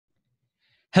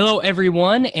Hello,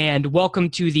 everyone, and welcome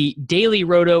to the Daily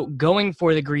Roto Going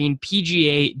for the Green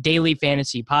PGA Daily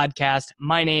Fantasy Podcast.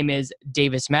 My name is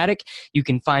Davis Maddock. You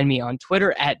can find me on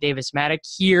Twitter at Davis Maddock,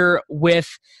 here with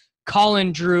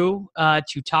Colin Drew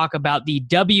to talk about the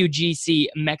WGC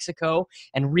Mexico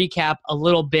and recap a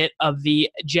little bit of the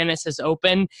Genesis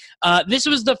Open. This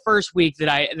was the first week that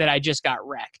I just got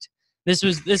wrecked. This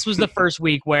was the first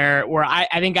week where I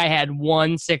think I had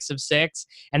 6 of 6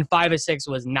 and 5 of 6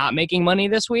 was not making money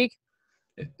this week.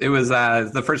 It was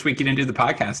the first week you didn't do the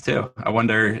podcast too. I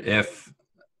wonder if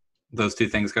those two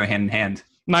things go hand in hand.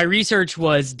 My research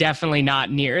was definitely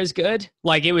not near as good.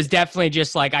 Like, it was definitely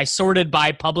just like I sorted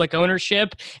by public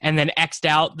ownership and then X'd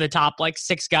out the top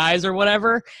 6 guys or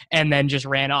whatever, and then just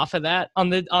ran off of that on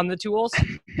the tools.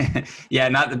 Yeah,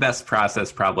 not the best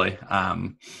process probably.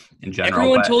 In general,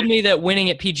 everyone told me that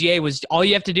winning at PGA was all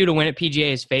you have to do to win at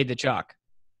PGA is fade the chalk.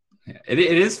 It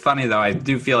is funny though. I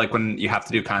do feel like when you have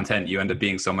to do content, you end up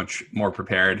being so much more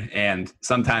prepared, and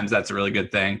sometimes that's a really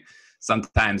good thing.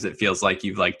 Sometimes it feels like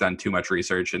you've done too much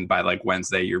research, and by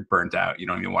Wednesday you're burnt out. You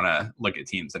don't even want to look at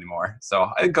teams anymore. So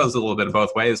it goes a little bit of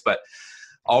both ways, but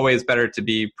always better to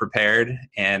be prepared.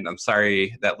 And I'm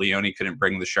sorry that Leone couldn't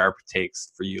bring the sharp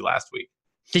takes for you last week.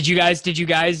 Did you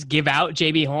guys give out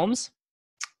JB Holmes?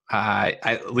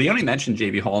 Leone mentioned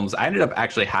JB Holmes. I ended up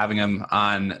actually having him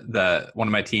on one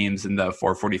of my teams in the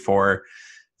 444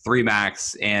 3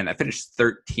 max, and I finished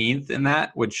 13th in that,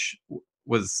 which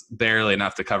was barely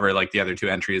enough to cover the other 2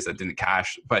 entries that didn't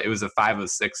cash. But it was a 5 of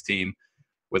 6 team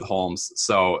with Holmes,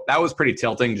 so that was pretty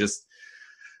tilting. Just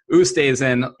stays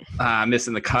in,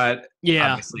 missing the cut.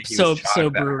 Yeah, so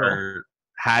brutal.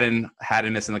 Hadden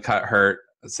missing the cut hurt.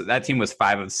 So that team was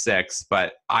 5 of 6,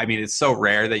 but I mean, it's so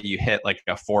rare that you hit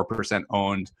a 4%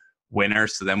 owned winner.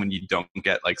 So then when you don't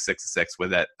get 6 of 6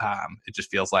 with it, it just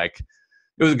feels like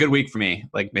it was a good week for me.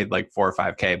 Made 4 or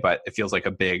 5K, but it feels like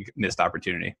a big missed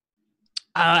opportunity.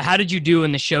 How did you do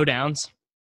in the showdowns?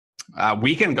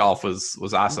 Weekend golf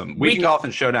was awesome. Weekend golf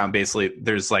and showdown, basically,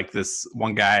 there's this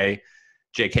one guy,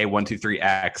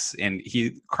 JK123X, and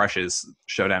he crushes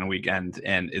showdown weekend.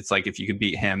 And it's if you can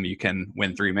beat him, you can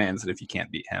win 3 mans, and if you can't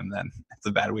beat him, then it's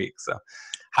a bad week. So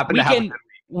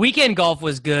weekend golf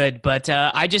was good, but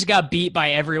I just got beat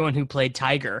by everyone who played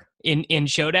Tiger in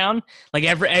showdown.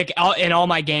 In all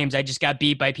my games, I just got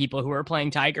beat by people who were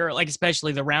playing Tiger,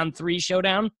 especially the round 3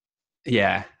 showdown.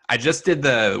 Yeah, I just did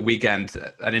the weekend.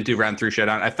 I didn't do round 3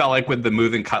 showdown. I felt with the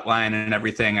moving cut line and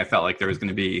everything, I felt there was going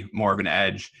to be more of an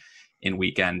edge in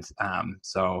weekend.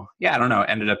 So yeah, I don't know. It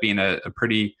ended up being a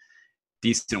pretty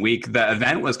decent week. The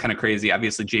event was kind of crazy.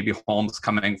 Obviously, JB Holmes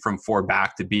coming from 4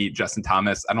 back to beat Justin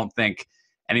Thomas. I don't think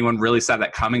anyone really saw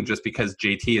that coming, just because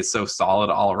JT is so solid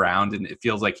all around, and it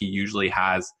feels like he usually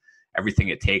has everything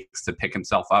it takes to pick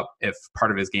himself up. If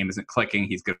part of his game isn't clicking,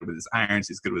 he's good with his irons,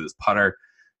 he's good with his putter.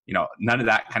 None of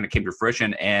that kind of came to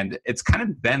fruition, and it's kind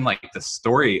of been the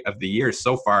story of the year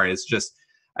so far. Is just,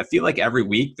 I feel every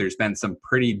week there's been some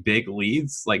pretty big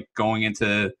leads going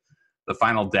into the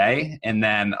final day, and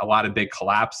then a lot of big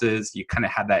collapses. You kind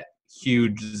of had that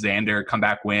huge Xander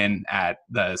comeback win at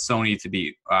the Sony to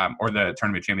beat, or the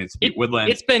Tournament Champions to beat Woodland.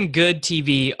 It's been good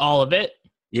TV, all of it.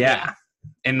 Yeah.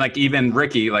 And even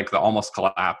Ricky, the almost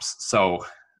collapse. So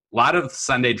a lot of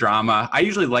Sunday drama. I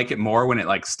usually like it more when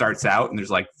it starts out and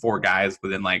there's 4 guys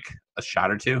within a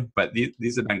shot or 2, but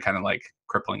these have been kind of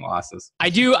crippling losses. I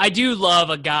do love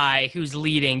a guy who's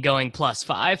leading going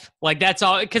 +5. That's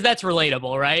all, because that's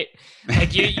relatable, right?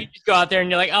 You just go out there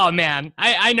and you're like, oh man,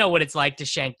 I know what it's like to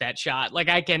shank that shot.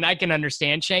 I can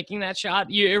understand shanking that shot.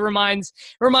 It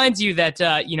reminds you that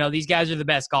these guys are the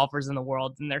best golfers in the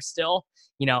world, and they're still,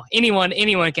 anyone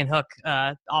can hook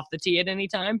off the tee at any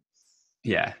time.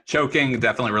 Yeah, choking,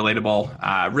 definitely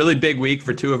relatable. Really big week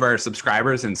for 2 of our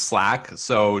subscribers in Slack.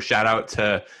 So shout out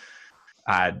to,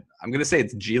 I'm going to say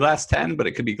it's GLS10, but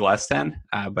it could be GLS10.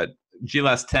 But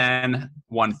GLS10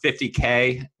 won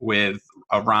 $50K with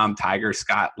a Rahm, Tiger,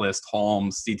 Scott, List,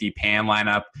 Holmes, CT Pam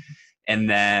lineup. And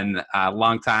then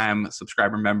longtime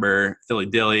subscriber member Philly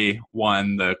Dilly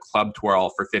won the Club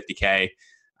Twirl for $50K.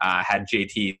 Had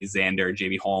JT, Xander,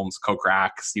 JB Holmes,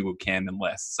 Kokrak, Siwoo Kim, and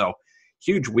List. So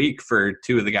huge week for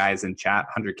 2 of the guys in chat,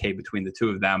 100K between the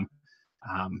 2 of them.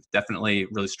 Definitely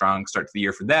really strong start to the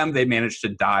year for them. They managed to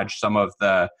dodge some of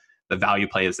the value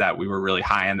plays that we were really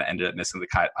high on that ended up missing the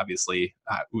cut. Obviously,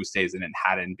 Oosthuizen and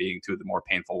Haddon being 2 of the more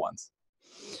painful ones.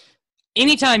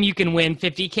 Anytime you can win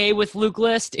 50K with Luke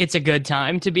List, it's a good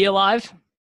time to be alive.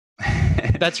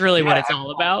 That's really what it's all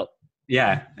about.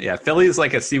 Yeah. Philly's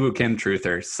like a Siwoo Kim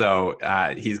truther. So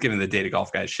he's giving the Data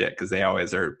Golf guys shit because they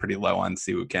always are pretty low on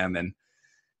Siwoo Kim. And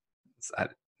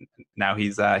now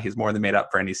he's more than made up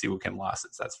for any Si Woo Kim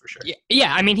losses. That's for sure.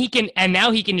 Yeah. I mean,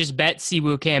 now he can just bet Si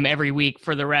Woo Kim every week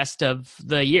for the rest of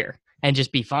the year and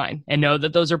just be fine and know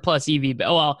that those are plus EV.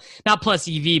 Well, not plus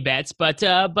EV bets, but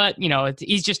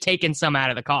he's just taking some out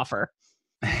of the coffer.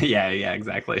 Yeah,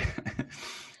 exactly.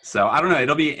 So I don't know.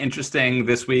 It'll be interesting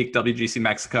this week. WGC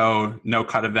Mexico, no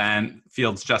cut event,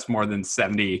 fields just more than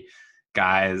 70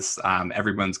 guys.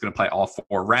 Everyone's going to play all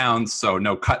 4 rounds, so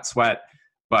no cut sweat.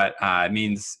 But it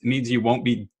means you won't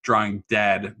be drawing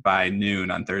dead by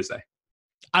noon on Thursday.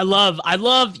 I love,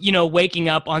 waking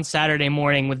up on Saturday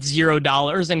morning with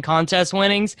 $0 in contest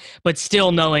winnings, but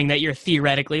still knowing that you're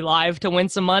theoretically live to win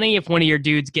some money. If one of your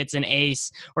dudes gets an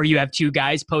ace or you have 2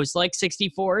 guys post like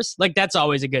 64s, like that's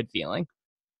always a good feeling.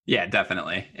 Yeah,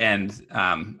 definitely. And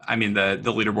I mean, the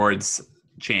leaderboards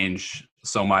change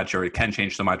so much, or it can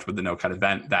change so much with the no cut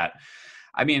event that,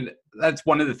 I mean, that's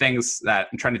one of the things that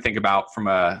I'm trying to think about from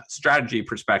a strategy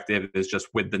perspective is just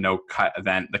with the no cut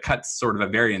event. The cut's sort of a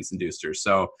variance inducer.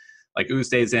 So like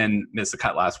Oosthuizen missed a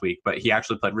cut last week, but he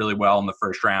actually played really well in the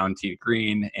first round, tee to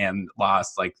green, and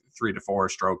lost like 3 to 4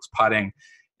 strokes putting,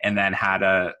 and then had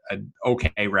a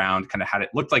okay round, kind of had it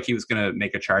looked like he was going to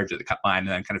make a charge at the cut line and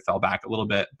then kind of fell back a little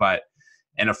bit. But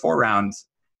in a 4-round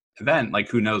event, like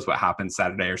who knows what happens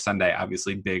Saturday or Sunday,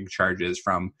 obviously big charges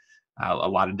from a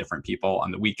lot of different people on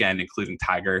the weekend, including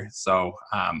Tiger. So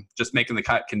just making the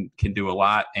cut can do a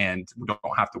lot, and we don't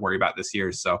have to worry about this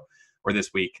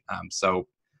week. So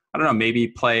I don't know, maybe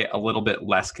play a little bit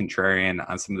less contrarian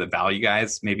on some of the value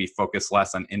guys, maybe focus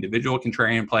less on individual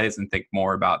contrarian plays and think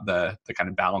more about the kind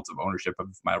of balance of ownership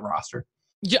of my roster.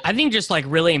 I think just like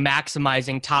really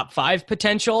maximizing top 5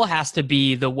 potential has to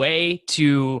be the way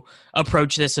to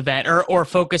approach this event, or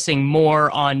focusing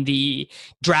more on the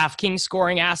DraftKings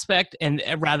scoring aspect and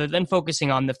rather than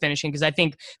focusing on the finishing. Because I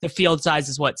think the field size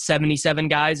is 77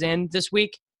 guys in this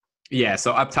week. Yeah.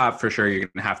 So up top for sure, you're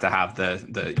going to have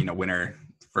the winner,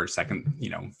 first, second,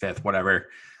 fifth, whatever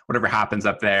happens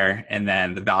up there. And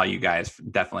then the value guys,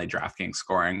 definitely DraftKings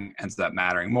scoring ends up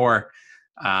mattering more.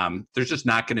 There's just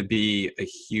not going to be a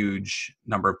huge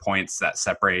number of points that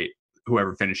separate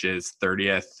whoever finishes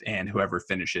 30th and whoever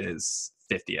finishes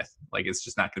 50th. Like it's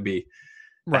just not going to be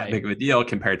that big of a deal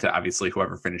compared to obviously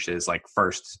whoever finishes like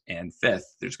 1st and 5th.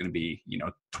 There's going to be,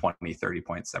 20, 30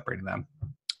 points separating them.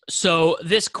 So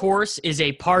this course is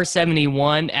a par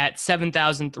 71 at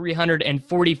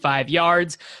 7,345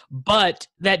 yards, but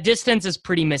that distance is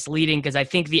pretty misleading because I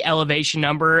think the elevation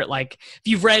number, like if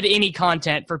you've read any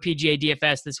content for PGA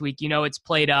DFS this week, it's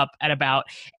played up at about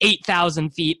 8,000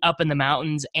 feet up in the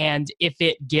mountains. And if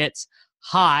it gets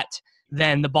hot,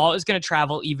 then the ball is going to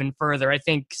travel even further. I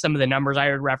think some of the numbers I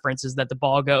heard reference is that the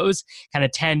ball goes kind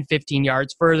of 10, 15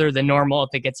 yards further than normal. If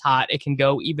it gets hot, it can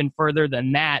go even further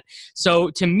than that. So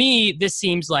to me, this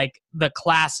seems like the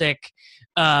classic,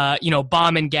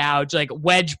 bomb and gouge, like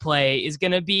wedge play is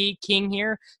going to be king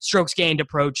here. Strokes gained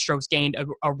approach, strokes gained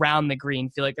around the green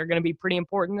feel like they're going to be pretty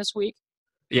important this week.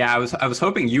 Yeah, I was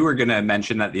hoping you were going to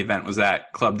mention that the event was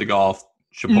at Club de Golf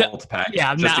Chapultepec.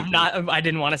 I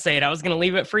didn't want to say it. I was going to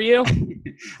leave it for you.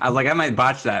 I was like, I might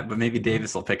botch that, but maybe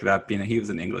Davis will pick it up. He was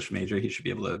an English major. He should be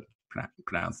able to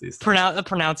pronounce these things.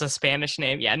 Pronounce a Spanish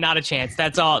name. Yeah, not a chance.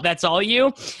 That's all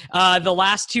you. The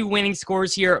last 2 winning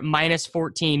scores here,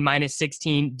 -14,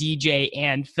 -16, DJ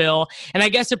and Phil. And I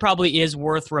guess it probably is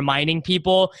worth reminding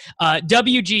people,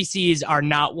 WGCs are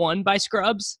not won by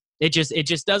scrubs. It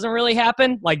just doesn't really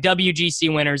happen. Like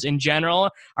WGC winners in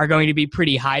general are going to be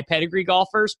pretty high pedigree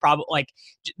golfers. Probably like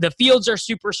the fields are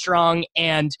super strong,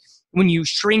 and when you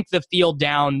shrink the field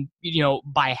down,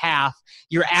 by half,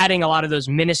 you're adding a lot of those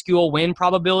minuscule win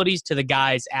probabilities to the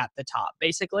guys at the top,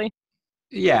 basically.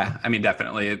 Yeah, I mean,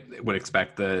 definitely, it would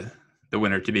expect the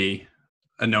winner to be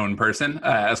a known person,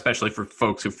 especially for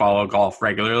folks who follow golf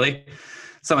regularly.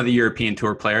 Some of the European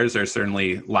Tour players are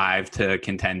certainly live to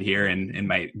contend here and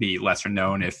might be lesser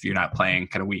known if you're not playing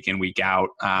kind of week in, week out,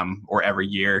 or every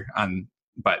year.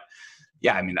 But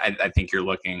yeah, I mean, I think you're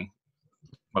looking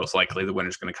most likely the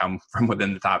winner's going to come from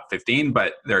within the top 15,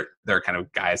 but there are kind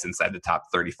of guys inside the top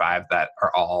 35 that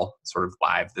are all sort of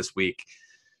live this week.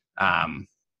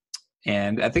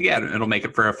 And I think, it'll make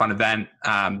it for a fun event.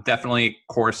 Definitely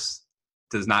course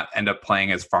does not end up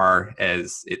playing as far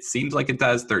as it seems like it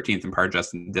does, 13th in par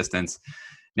adjusted distance.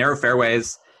 Narrow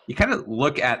fairways, you kind of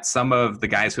look at some of the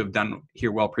guys who have done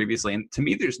here well previously, and to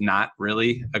me, there's not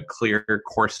really a clear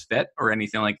course fit or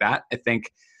anything like that. I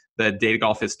think the Data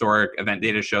Golf historic event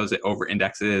data shows it over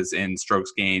indexes in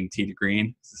strokes gained tee to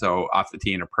green, so off the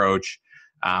tee and approach,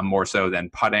 more so than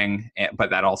putting,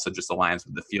 but that also just aligns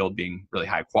with the field being really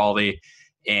high quality.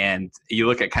 And you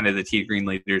look at kind of the tee green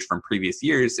leaders from previous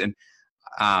years, and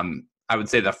I would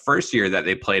say the first year that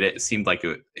they played it,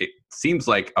 it seems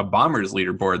like a Bombers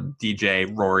leaderboard: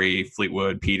 DJ, Rory,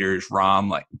 Fleetwood, Peters,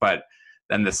 Rahm. But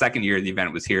then the second year the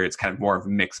event was here, it's kind of more of a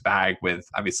mixed bag with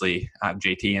obviously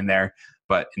JT in there,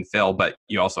 but in Phil. But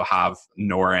you also have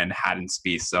Noren, Haddon,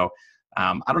 Spieth. So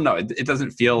I don't know. It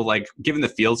doesn't feel like, given the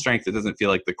field strength, it doesn't feel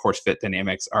like the course fit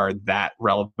dynamics are that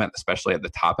relevant, especially at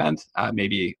the top end.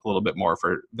 Maybe a little bit more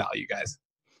for value guys.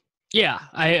 Yeah,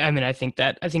 I mean, I think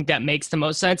that makes the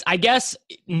most sense. I guess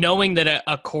knowing that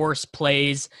a course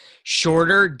plays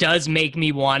shorter does make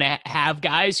me want to have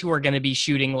guys who are going to be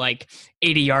shooting like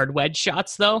 80-yard wedge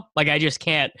shots, though. Like I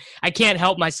can't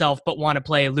help myself but want to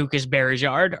play Lucas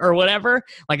Bergeron or whatever.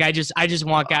 Like I just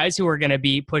want guys who are going to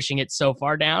be pushing it so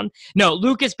far down. No,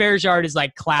 Lucas Bergeron is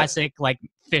like classic like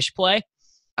fish play.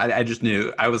 I just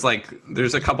knew. I was like,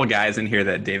 there's a couple guys in here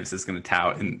that Davis is going to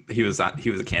tout, and he was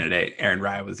a candidate. Aaron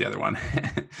Rye was the other one.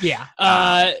 Yeah.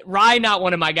 Rye, not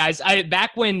one of my guys.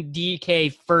 Back when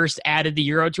DK first added the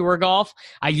Euro Tour golf,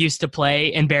 I used to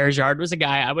play, and Bergeron was a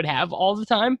guy I would have all the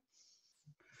time.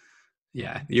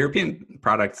 Yeah. The European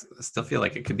products still feel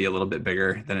like it could be a little bit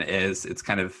bigger than it is. It's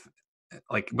kind of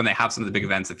like when they have some of the big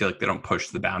events, I feel like they don't push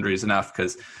the boundaries enough,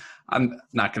 because I'm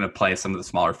not going to play some of the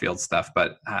smaller field stuff,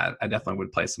 but I definitely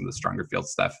would play some of the stronger field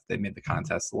stuff. They made the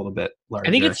contest a little bit larger.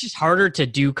 I think it's just harder to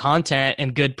do content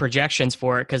and good projections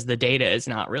for it because the data is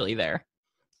not really there.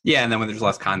 Yeah, and then when there's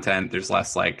less content, there's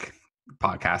less like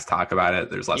podcast talk about it.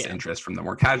 There's less interest from the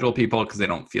more casual people because they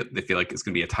feel like it's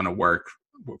going to be a ton of work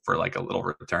for like a little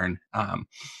return.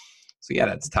 So yeah,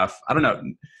 that's tough. I don't know.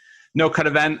 No cut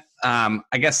event. I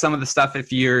guess some of the stuff,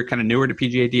 if you're kind of newer to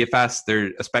PGA DFS,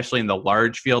 there, especially in the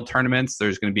large field tournaments,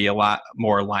 there's going to be a lot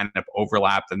more lineup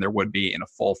overlap than there would be in a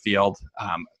full field.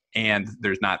 And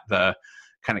there's not the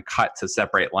kind of cut to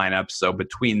separate lineups. So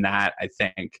between that, I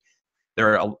think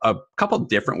there are a couple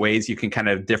different ways you can kind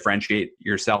of differentiate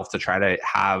yourself to try to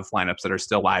have lineups that are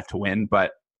still live to win,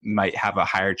 but might have a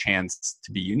higher chance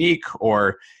to be unique,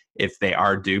 or if they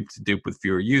are dupe with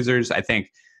fewer users. I think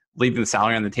leaving the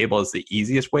salary on the table is the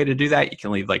easiest way to do that. You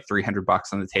can leave like $300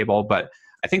 on the table, but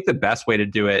I think the best way to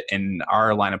do it in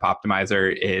our lineup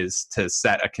optimizer is to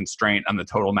set a constraint on the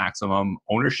total maximum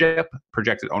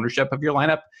projected ownership of your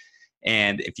lineup.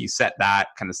 And if you set that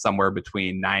kind of somewhere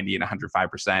between 90 and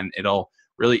 105%, it'll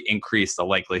really increase the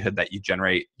likelihood that you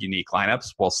generate unique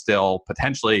lineups while still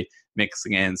potentially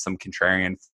mixing in some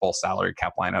contrarian full salary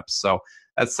cap lineups. So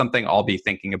that's something I'll be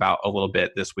thinking about a little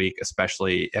bit this week,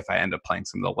 especially if I end up playing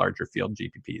some of the larger field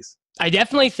GPPs. I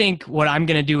definitely think what I'm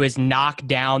going to do is knock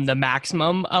down the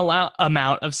maximum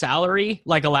amount of salary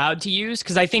like allowed to use,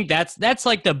 because I think that's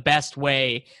like the best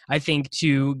way, I think,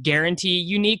 to guarantee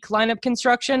unique lineup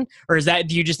construction. Or do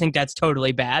you just think that's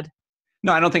totally bad?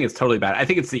 No, I don't think it's totally bad. I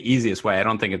think it's the easiest way. I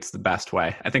don't think it's the best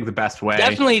way. I think the best way...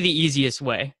 Definitely the easiest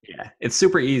way. Yeah, it's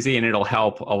super easy and it'll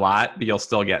help a lot, but you'll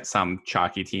still get some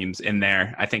chalky teams in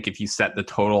there. I think if you set the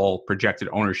total projected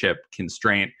ownership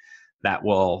constraint, that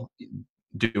will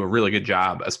do a really good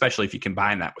job, especially if you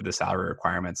combine that with the salary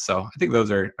requirements. So I think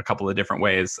those are a couple of different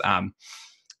ways. I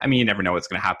mean, you never know what's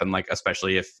going to happen, like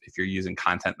especially if you're using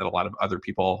content that a lot of other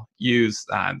people use,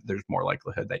 there's more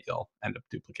likelihood that you'll end up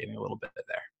duplicating a little bit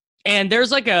there. And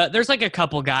there's like a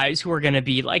couple guys who are going to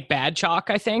be like bad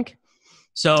chalk, I think.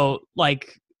 So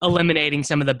like eliminating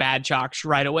some of the bad chalks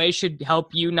right away should help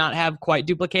you not have quite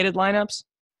duplicated lineups.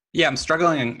 Yeah, I'm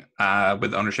struggling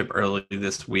with ownership early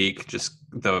this week. Just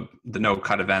the no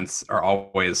cut events are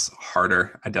always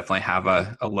harder. I definitely have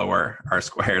a lower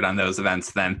R² on those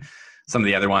events than some of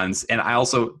the other ones. And I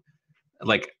also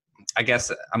I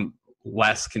guess I'm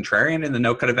less contrarian in the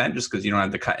no cut event just because you don't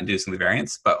have the cut inducing the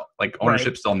variance, but like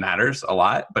ownership still matters a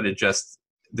lot, but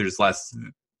there's less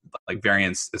like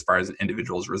variance as far as an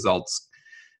individual's results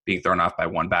being thrown off by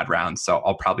one bad round. So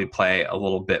I'll probably play a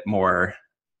little bit more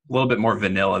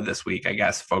vanilla this week, I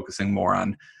guess, focusing more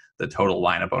on the total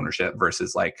lineup ownership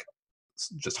versus like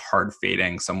just hard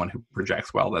fading someone who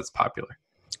projects well that's popular.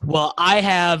 Well, I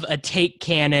have a take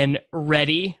cannon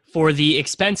ready for the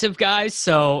expensive guys,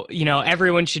 so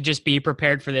everyone should just be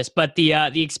prepared for this. But the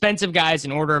expensive guys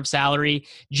in order of salary: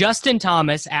 Justin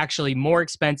Thomas, actually more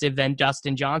expensive than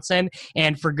Dustin Johnson,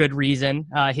 and for good reason.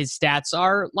 His stats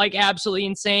are like absolutely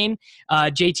insane.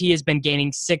 JT has been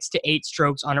gaining 6 to 8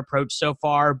 strokes on approach so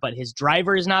far, but his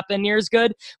driver has not been near as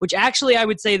good. Which actually, I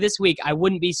would say this week I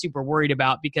wouldn't be super worried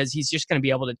about, because he's just going to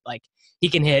be able to he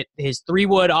can hit his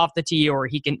 3-wood off the tee, or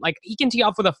he can tee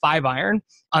off with a 5-iron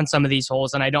on some of these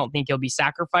holes, and I don't don't think he'll be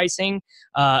sacrificing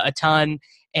a ton.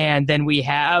 And then we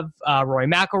have Rory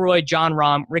McIlroy, Jon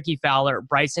Rahm, Ricky Fowler,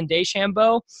 Bryson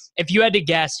DeChambeau. If you had to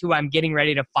guess who I'm getting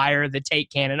ready to fire the Tate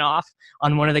cannon off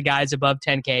on one of the guys above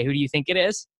 10K, who do you think it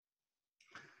is?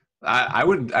 I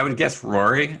would guess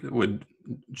Rory would,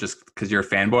 just because you're a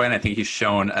fanboy, and I think he's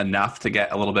shown enough to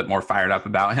get a little bit more fired up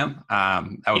about him. That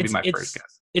would be my first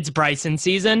guess. It's Bryson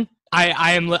season.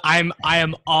 I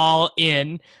am all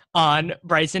in on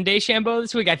Bryson DeChambeau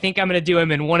this week. I think I'm going to do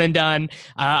him in one and done.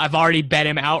 I've already bet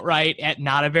him outright at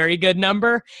not a very good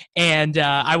number, and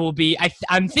I will be.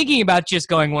 I'm thinking about just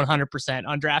going 100%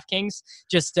 on DraftKings,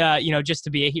 just to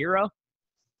be a hero.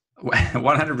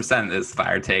 100% is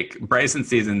fire take. Bryson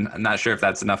season, I'm not sure if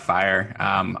that's enough fire.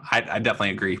 I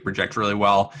definitely agree. Projects really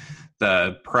well.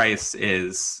 The price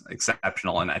is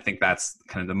exceptional, and I think that's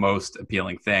kind of the most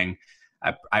appealing thing.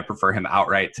 I prefer him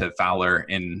outright to Fowler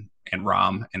and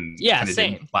Rahm, and yeah,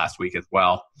 same last week as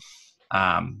well.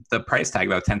 The price tag,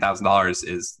 about $10,000,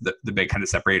 is the big kind of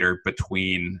separator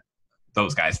between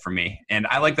those guys for me. And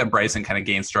I like that Bryson kind of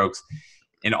gains strokes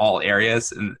in all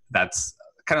areas, and that's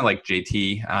kind of like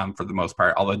JT for the most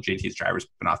part, although JT's driver's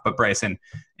been off. But Bryson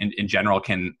in general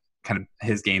can kind of,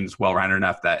 his game's well-rounded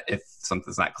enough that if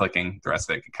something's not clicking, the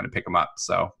rest of it can kind of pick him up.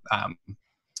 So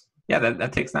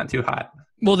that take's not too hot.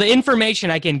 Well, the information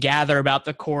I can gather about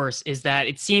the course is that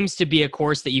it seems to be a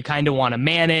course that you kind of want to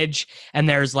manage. And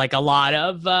there's like a lot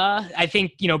of, I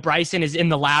think, Bryson is in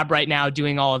the lab right now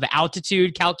doing all of the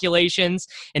altitude calculations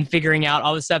and figuring out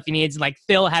all the stuff he needs. Like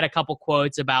Phil had a couple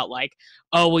quotes about like,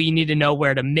 oh, well, you need to know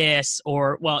where to miss,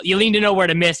 or, well, you need to know where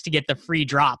to miss to get the free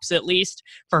drops, at least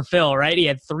for Phil, right? He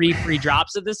had 3 free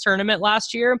drops at this tournament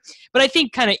last year. But I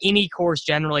think kind of any course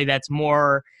generally that's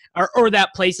more, or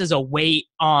that places a weight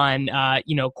on,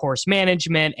 course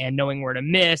management and knowing where to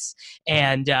miss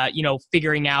and,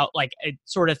 figuring out like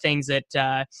sort of things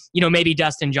that, maybe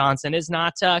Dustin Johnson is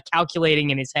not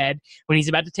calculating in his head when he's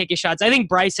about to take his shots. I think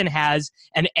Bryson has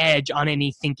an edge on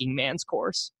any thinking man's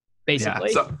course,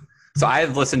 basically. Yeah, so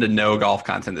I've listened to no golf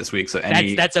content this week. So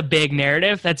that's a big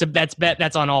narrative.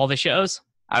 That's on all the shows.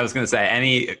 I was going to say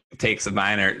any takes of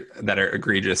mine that are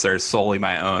egregious are solely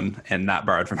my own and not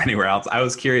borrowed from anywhere else. I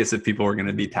was curious if people were going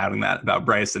to be touting that about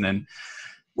Bryson and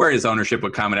where his ownership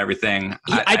would come and everything.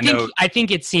 I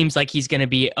think it seems like he's going to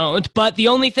be owned, but the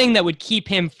only thing that would keep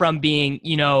him from being,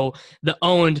 the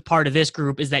owned part of this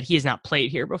group is that he has not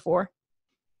played here before.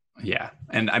 Yeah.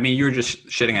 And I mean, you were just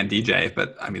shitting on DJ,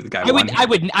 but I mean, the guy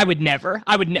I would never.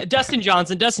 Dustin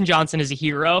Johnson is a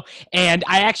hero. And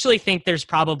I actually think there's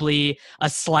probably a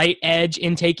slight edge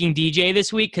in taking DJ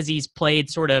this week because he's played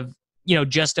sort of,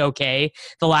 just okay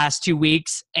the last 2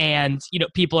 weeks. And,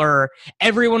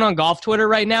 everyone on golf Twitter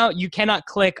right now, you cannot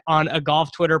click on a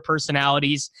golf Twitter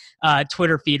personality's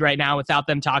Twitter feed right now without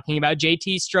them talking about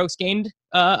JT's strokes gained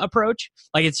approach.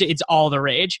 Like it's all the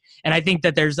rage. And I think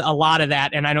that there's a lot of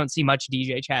that, and I don't see much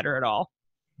DJ chatter at all.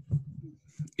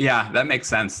 Yeah, that makes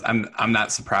sense. I'm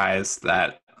not surprised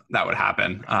that would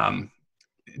happen.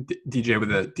 DJ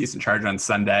with a decent charge on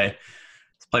Sunday.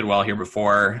 Played well here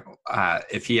before.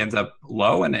 If he ends up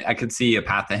low, and I could see a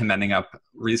path to him ending up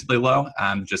reasonably low,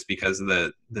 just because of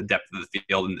the depth of the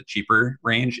field and the cheaper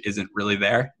range isn't really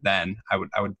there, then I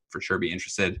would for sure be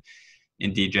interested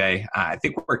in DJ. I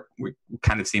think we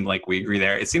kind of seem like we agree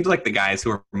there. It seems like the guys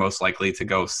who are most likely to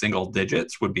go single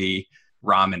digits would be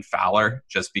Rahm and Fowler,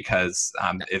 just because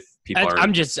if people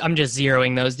I'm just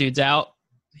zeroing those dudes out.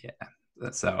 Yeah.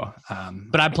 So,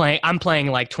 but I'm playing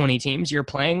like 20 teams. You're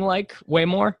playing like way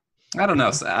more. I don't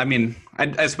know. So, I mean,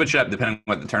 I switch it up depending on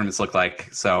what the tournaments look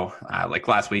like. So, like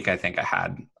last week, I think I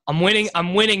had. I'm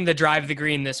winning the Drive the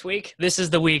Green this week. This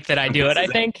is the week that I do it. I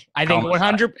think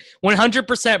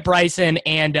 100% Bryson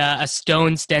and a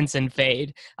Stone Stenson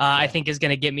fade. I think is going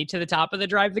to get me to the top of the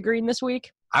Drive the Green this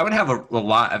week. I would have a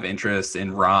lot of interest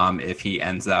in Rahm if he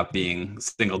ends up being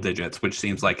single digits, which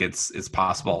seems like it's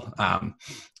possible.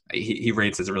 He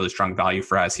rates as a really strong value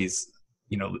for us. He's,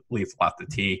 leads off the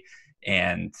tee,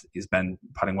 and he's been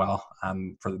putting well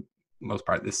for the most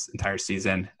part this entire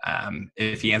season.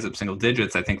 If he ends up single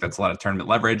digits, I think that's a lot of tournament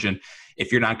leverage. And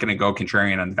if you're not going to go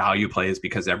contrarian on value plays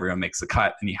because everyone makes the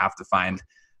cut, and you have to find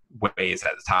ways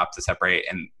at the top to separate,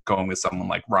 and going with someone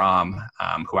like Rahm,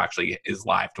 who actually is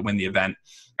live to win the event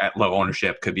at low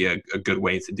ownership, could be a good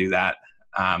way to do that.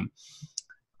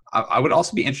 I would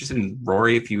also be interested in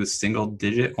Rory if he was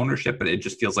single-digit ownership, but it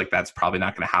just feels like that's probably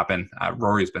not going to happen.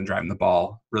 Rory's been driving the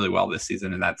ball really well this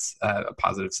season, and that's a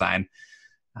positive sign.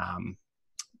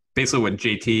 basically what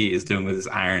JT is doing with his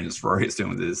irons, Rory is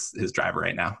doing with his driver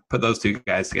right now. Put those two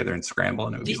guys together and scramble,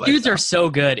 and it would These be dudes are so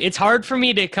good. It's hard for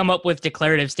me to come up with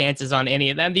declarative stances on any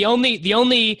of them. The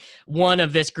only one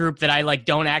of this group that I like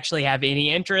don't actually have any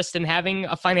interest in having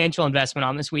a financial investment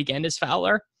on this weekend is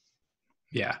Fowler.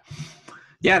 Yeah.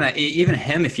 Yeah, and even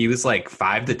him, if he was like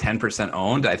 5 to 10%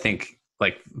 owned, I think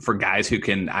like for guys who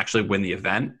can actually win the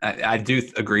event, I do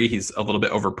agree he's a little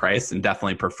bit overpriced and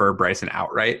definitely prefer Bryson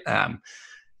outright. I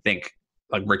think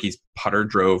like Ricky's putter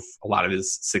drove a lot of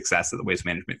his success at the Waste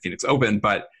Management Phoenix Open,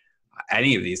 but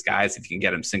any of these guys, if you can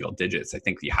get them single digits, I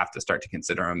think you have to start to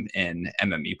consider them in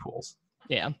MME pools.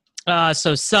 Yeah.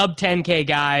 So sub 10K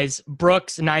guys,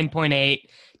 Brooks 9.8,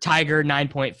 Tiger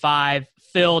 9.5,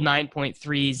 Phil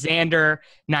 9.3, Xander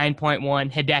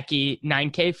 9.1, Hideki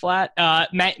 9K flat.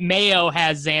 Mayo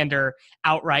has Xander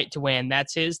outright to win.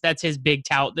 That's his big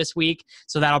tout this week.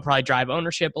 So that'll probably drive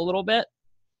ownership a little bit.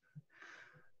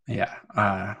 Yeah.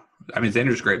 I mean,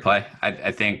 Xander's a great play.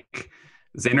 I think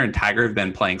Xander and Tiger have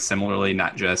been playing similarly,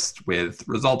 not just with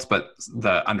results, but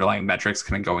the underlying metrics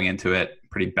kind of going into it,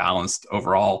 pretty balanced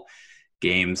overall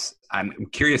games. I'm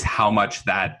curious how much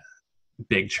that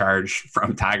big charge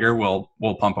from Tiger will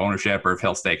pump ownership, or if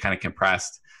he'll stay kind of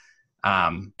compressed.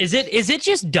 Is it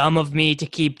just dumb of me to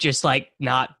keep just like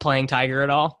not playing Tiger at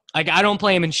all? Like I don't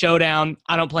play him in Showdown.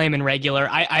 I don't play him in regular.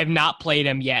 I've not played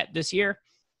him yet this year.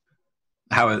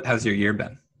 How's your year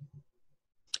been?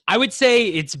 I would say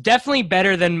it's definitely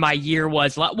better than my year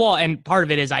was. Well, and part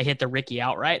of it is I hit the Ricky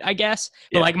outright, I guess.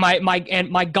 But like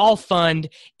my golf fund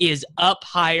is up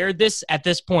higher at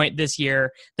this point this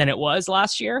year than it was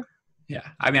last year. Yeah,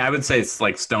 I mean, I would say it's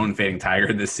like stone fading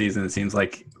Tiger this season. It seems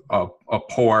like a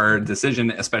poor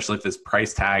decision, especially if his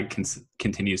price tag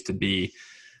continues to be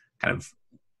kind of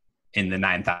in the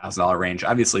 $9,000 range.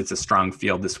 Obviously, it's a strong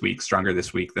field this week, stronger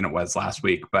this week than it was last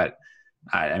week, but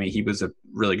I mean, he was a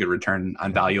really good return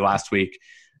on value last week.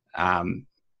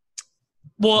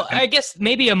 Well, I guess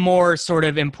maybe a more sort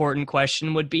of important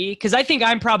question would be, because I think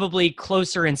I'm probably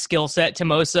closer in skill set to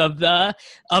most of the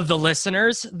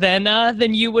listeners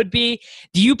than you would be.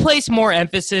 Do you place more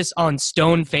emphasis on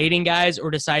stone fading guys or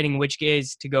deciding which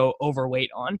guys to go overweight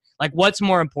on? Like, what's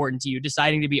more important to you,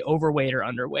 deciding to be overweight or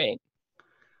underweight?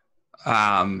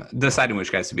 Deciding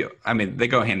which guys to be. I mean, they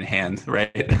go hand in hand,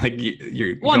 right? Like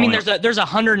I mean, there's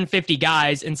 150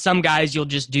 guys, and some guys you'll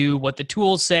just do what the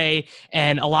tools say,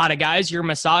 and a lot of guys you're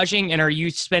massaging. And are you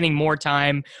spending more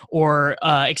time or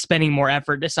expending more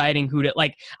effort deciding who to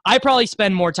like? I probably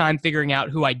spend more time figuring out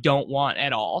who I don't want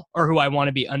at all, or who I want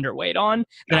to be underweight on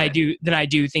than I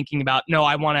do thinking about. No,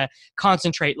 I want to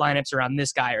concentrate lineups around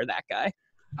this guy or that guy.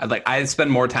 I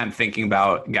spend more time thinking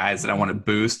about guys that I want to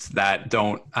boost that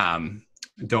don't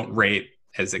rate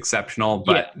as exceptional,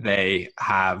 but they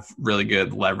have really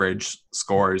good leverage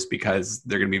scores because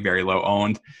they're going to be very low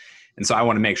owned. And so I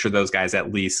want to make sure those guys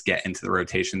at least get into the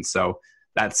rotation. So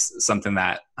that's something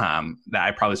that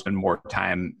I probably spend more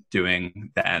time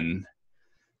doing than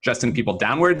adjusting people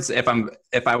downwards. If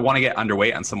I want to get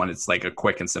underweight on someone, it's like a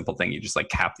quick and simple thing. You just like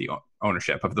cap the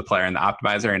ownership of the player in the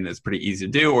optimizer, and it's pretty easy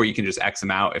to do. Or you can just X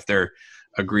them out if they're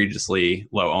egregiously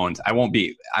low owned. I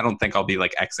don't think I'll be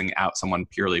like Xing out someone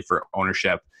purely for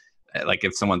ownership. Like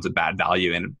if someone's a bad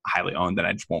value and highly owned, then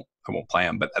I won't play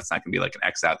them. But that's not going to be like an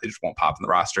X out. They just won't pop in the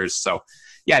rosters. So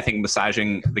yeah, I think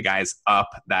massaging the guys up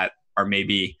that are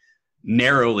maybe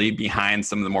narrowly behind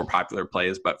some of the more popular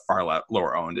plays, but far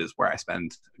lower owned is where I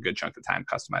spend a good chunk of time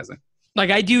customizing.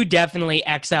 Like I do definitely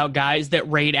X out guys that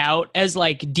rate out as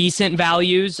like decent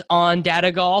values on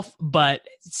Data Golf, but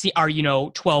are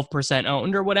 12%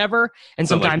 owned or whatever. And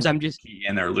so sometimes like, I'm just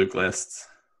in their Luke lists.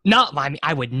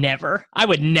 I would never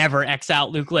X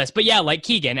out Luke List. But yeah, like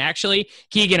Keegan, actually.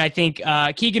 Keegan, I think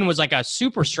Keegan was like a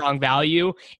super strong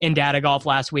value in Data Golf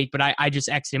last week, but I just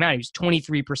X'd him out. He was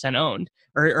 23% owned,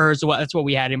 or that's what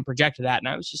we had him projected at. And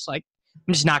I was just like,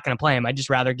 I'm just not going to play him. I'd just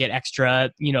rather get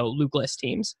extra, Luke List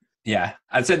teams. Yeah.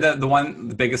 I'd say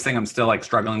the biggest thing I'm still like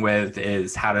struggling with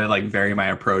is how to like vary my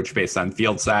approach based on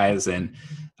field size and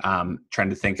trying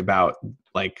to think about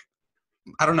like,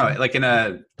 I don't know, like in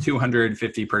a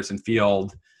 250 person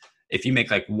field, if you make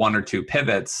like one or two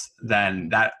pivots, then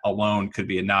that alone could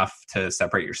be enough to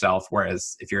separate yourself.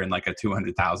 Whereas if you're in like a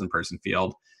 200,000 person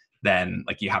field, then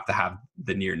like you have to have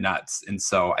the near nuts. And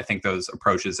so I think those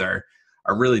approaches are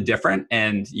are really different,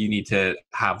 and you need to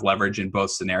have leverage in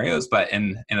both scenarios. But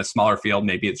in a smaller field,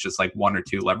 maybe it's just like one or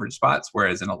two leverage spots,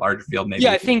 whereas in a larger field, maybe.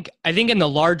 Yeah, I think in the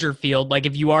larger field, like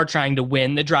if you are trying to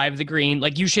win the drive the green,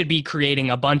 like you should be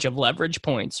creating a bunch of leverage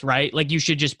points, right? Like you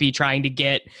should just be trying to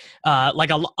get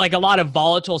like a lot of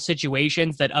volatile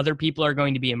situations that other people are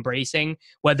going to be embracing,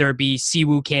 whether it be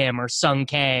Siwoo Kim or Sung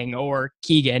Kang or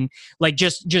Keegan, like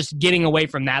just getting away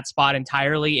from that spot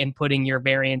entirely and putting your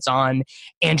variance on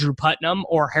Andrew Putnam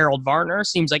or Harold Varner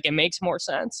seems like it makes more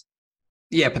sense.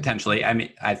 Yeah, potentially. I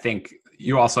mean, I think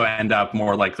you also end up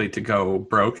more likely to go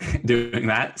broke doing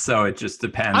that. So it just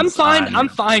depends. I'm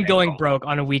fine going broke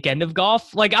on a weekend of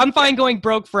golf. Like I'm fine going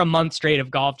broke for a month straight of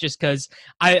golf just because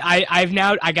I've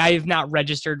not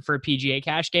registered for a PGA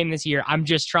Cash game this year. I'm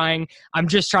just trying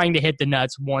to hit the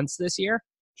nuts once this year.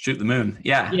 Shoot the moon.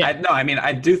 Yeah.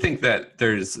 I do think that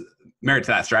there's merit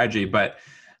to that strategy, but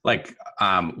like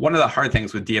one of the hard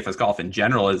things with DFS golf in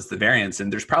general is the variance.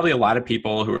 And there's probably a lot of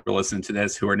people who are listening to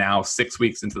this who are now 6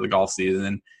 weeks into the golf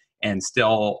season and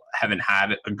still haven't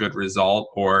had a good result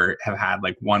or have had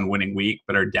like one winning week,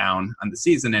 but are down on the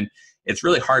season. And it's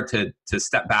really hard to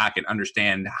step back and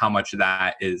understand how much of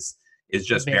that is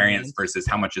just variance versus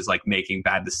how much is like making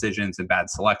bad decisions and bad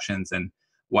selections and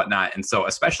whatnot. And so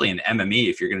especially in MME,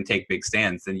 if you're going to take big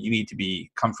stands, then you need to be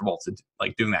comfortable to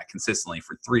like doing that consistently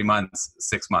for 3 months,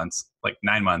 6 months, like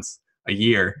 9 months, a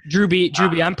year. Drew B,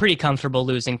 I'm pretty comfortable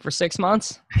losing for 6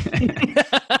 months.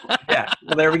 Yeah,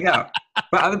 well, there we go.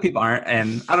 But other people aren't.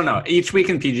 And I don't know, each week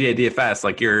in PGA DFS,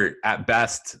 like you're at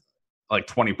best like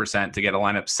 20% to get a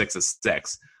lineup 6 of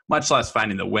 6, much less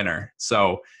finding the winner.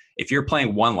 So if you're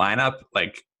playing one lineup,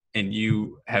 like, and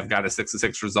you have got a 6 of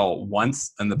 6 result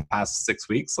once in the past 6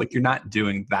 weeks, like you're not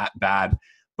doing that bad,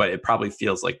 but it probably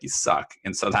feels like you suck.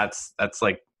 And so that's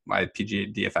like why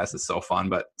PGA DFS is so fun,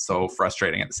 but so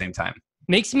frustrating at the same time.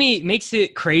 Makes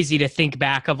it crazy to think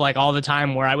back of like all the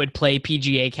time where I would play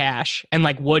PGA Cash and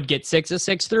like would get 6 of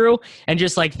 6 through, and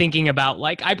just like thinking about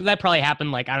like that probably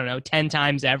happened like, I don't know, 10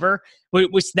 times ever,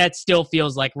 which that still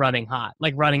feels like running hot,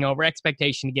 like running over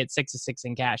expectation to get 6 of 6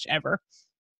 in cash ever.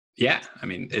 Yeah, I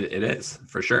mean, it is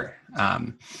for sure.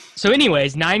 So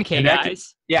anyways, 9K Hideki,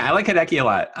 guys. Yeah, I like Hideki a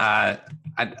lot.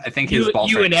 I think his ball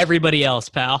you and everybody else,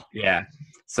 pal. Yeah.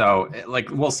 So like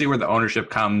we'll see where the ownership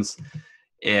comes.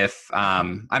 If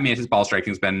his ball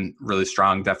striking's been really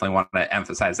strong. Definitely want to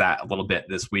emphasize that a little bit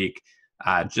this week.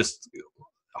 Just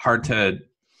hard to,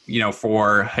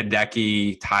 for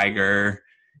Hideki, Tiger,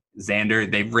 Xander,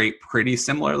 they rate pretty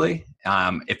similarly.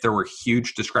 If there were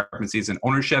huge discrepancies in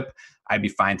ownership, I'd be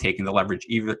fine taking the leverage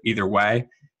either way.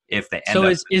 If they end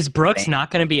up is Brooks not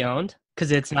going to be owned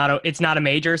because it's not a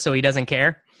major, so he doesn't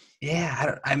care?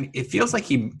 Yeah, it feels like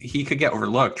he could get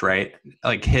overlooked, right?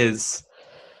 Like he's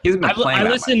been playing. I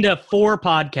listened to 4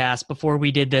 podcasts before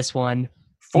we did this one.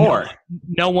 4.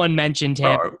 No one mentioned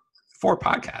him. 4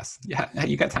 podcasts. Yeah,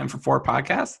 you got time for 4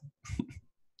 podcasts?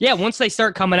 Yeah, once they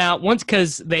start coming out,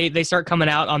 because they start coming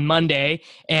out on Monday,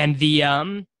 and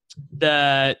the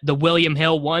William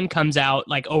Hill one comes out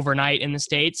like overnight in the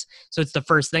States. So it's the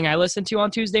first thing I listen to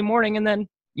on Tuesday morning, and then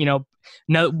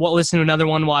we'll listen to another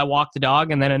one while I walk the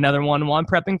dog, and then another one while I'm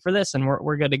prepping for this, and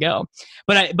we're good to go.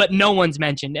 But no one's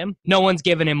mentioned him. No one's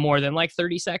given him more than like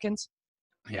 30 seconds.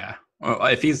 Yeah, well,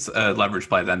 if he's a leverage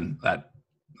play, then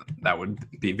that would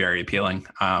be very appealing.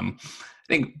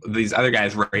 I think these other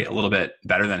guys rate a little bit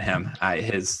better than him.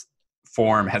 His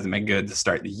form hasn't been good to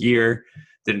start the year.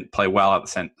 Didn't play well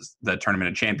at the Tournament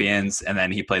of Champions, and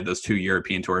then he played those 2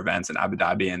 European Tour events in Abu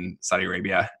Dhabi and Saudi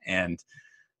Arabia, and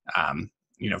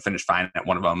finished fine at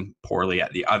one of them, poorly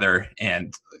at the other,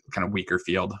 and kind of weaker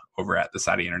field over at the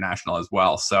Saudi International as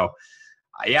well. So,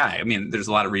 there's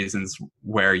a lot of reasons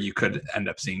where you could end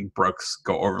up seeing Brooks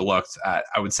go overlooked.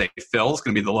 I would say Phil's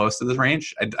going to be the lowest of this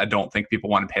range. I don't think people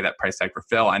want to pay that price tag for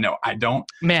Phil. I know I don't.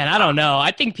 Man, I don't know.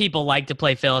 I think people like to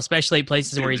play Phil, especially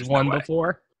places where he's won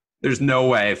before. There's no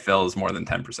way Phil is more than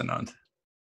 10% owned.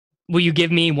 Will you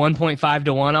give me 1.5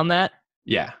 to 1 on that?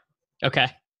 Yeah. Okay.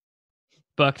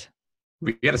 Booked.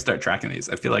 We got to start tracking these.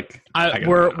 I feel like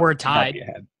we're tied.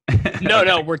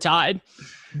 No, we're tied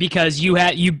because you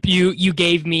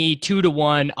gave me 2 to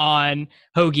 1 on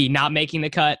Hoagie not making the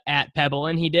cut at Pebble,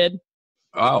 and he did.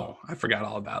 Oh, I forgot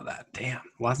all about that. Damn,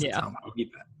 lost the Tom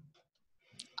Hoagie bet.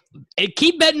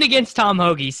 Keep betting against Tom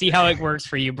Hoagie. See how it works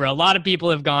for you, bro. A lot of people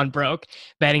have gone broke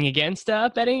betting against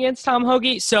Tom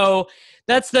Hoagie. So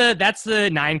that's the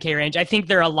 9K range. I think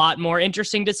there are a lot more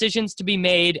interesting decisions to be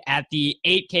made at the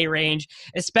 8K range,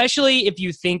 especially if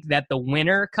you think that the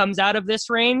winner comes out of this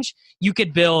range. You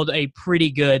could build a pretty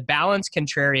good balanced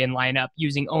contrarian lineup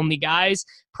using only guys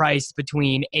priced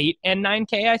between 8 and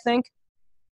 9K, I think.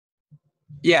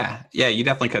 Yeah, you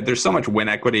definitely could. There's so much win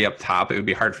equity up top. It would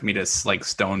be hard for me to like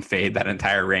stone fade that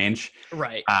entire range.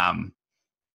 Right.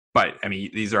 But I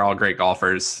mean, these are all great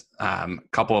golfers. A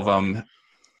couple of them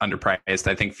underpriced.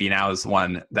 I think Finau is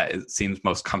one that seems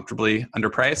most comfortably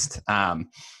underpriced.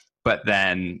 But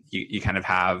then you kind of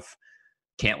have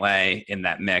Cantlay in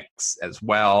that mix as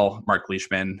well. Mark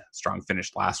Leishman, strong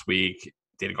finish last week.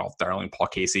 Data Golf Darling, Paul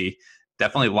Casey.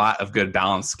 Definitely a lot of good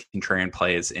balanced contrarian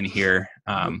plays in here.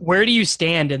 Where do you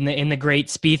stand in the great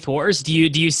Spieth wars? Do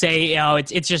you say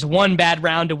it's just one bad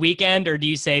round a weekend, or do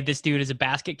you say this dude is a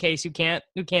basket case who can't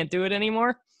do it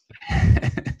anymore?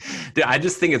 Dude, I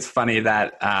just think it's funny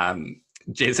that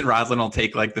Jason Roslin will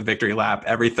take like the victory lap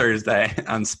every Thursday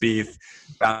on Spieth,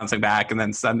 bouncing back, and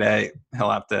then Sunday he'll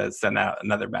have to send out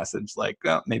another message like,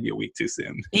 oh, maybe a week too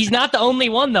soon. He's not the only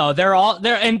one though. They're all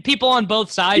there, and people on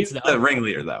both sides. He's the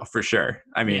ringleader though, for sure.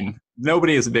 I mean,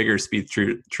 nobody is a bigger Spieth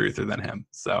truther than him.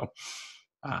 So,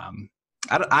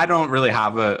 I don't really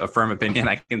have a firm opinion.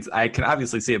 I can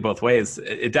obviously see it both ways.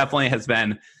 It definitely has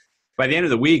been. By the end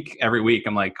of the week, every week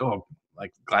I'm like, oh,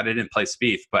 like glad I didn't play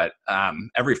Spieth, but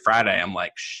every Friday I'm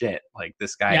like, shit, like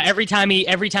this guy. Yeah, every time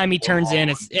he turns in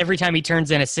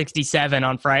a 67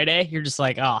 on Friday, you're just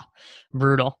like, oh,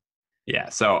 brutal. Yeah,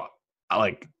 so I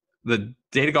like the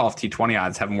Data Golf T20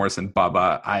 odds have him worse than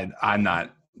Bubba. I'm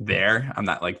not there. I'm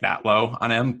not like that low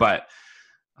on him, but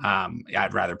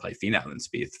I'd rather play Finau than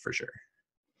Spieth for sure.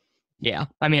 Yeah,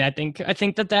 I mean, I think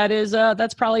that is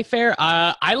that's probably fair.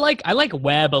 I like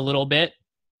Webb a little bit.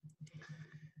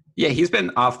 Yeah, he's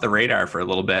been off the radar for a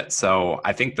little bit, so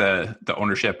I think the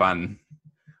ownership on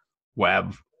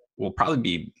Webb will probably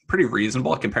be pretty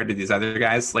reasonable compared to these other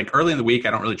guys. Like early in the week,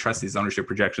 I don't really trust these ownership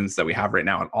projections that we have right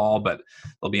now at all, but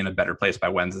they'll be in a better place by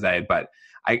Wednesday. But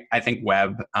I think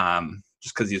Webb,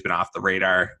 just because he's been off the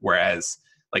radar, whereas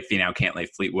like Finau, Cantlay,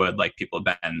 Fleetwood, like people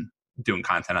have been doing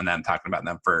content on them, talking about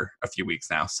them for a few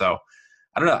weeks now. So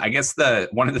I don't know. I guess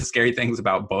one of the scary things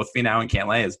about both Finau and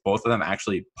Cantlay is both of them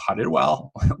actually putted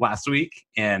well last week.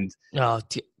 And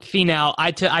Finau,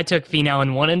 I took Finau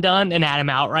in one and done and had him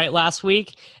outright last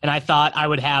week, and I thought I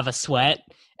would have a sweat.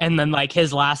 And then like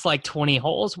his last like 20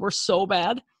 holes were so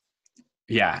bad.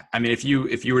 Yeah, I mean, if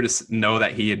you were to know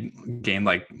that he had gained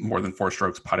like more than 4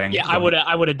 strokes putting, yeah, I would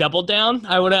have doubled down.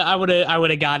 I would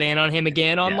have got in on him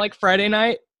again on like Friday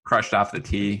night. Crushed off the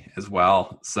tee as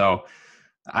well. So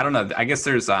I don't know. I guess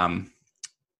there's I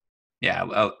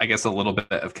guess a little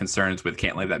bit of concerns with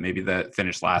Cantlay that maybe the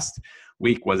finish last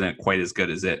week wasn't quite as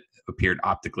good as it appeared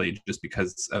optically, just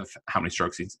because of how many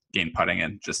strokes he's gained putting,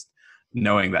 and just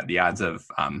knowing that the odds of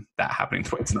that happening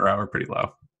twice in a row are pretty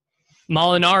low.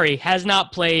 Molinari has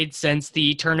not played since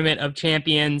the Tournament of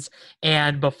Champions,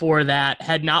 and before that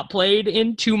had not played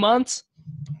in 2 months.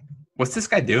 What's this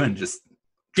guy doing? Just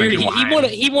dude,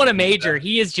 he won a major.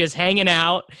 He is just hanging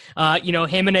out.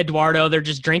 Him and Eduardo, they're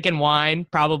just drinking wine,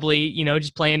 probably,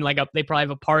 just playing they probably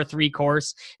have a par 3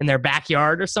 course in their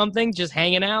backyard or something, just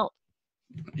hanging out.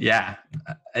 Yeah.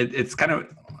 It's kind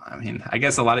of, I mean, I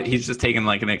guess he's just taking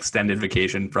like an extended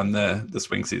vacation from the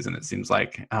swing season, it seems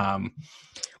like.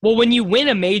 Well, when you win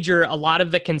a major, a lot of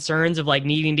the concerns of like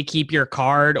needing to keep your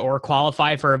card or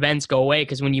qualify for events go away,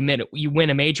 because when you win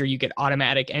a major, you get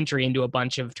automatic entry into a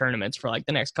bunch of tournaments for like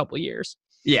the next couple of years.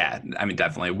 Yeah, I mean,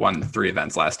 definitely won 3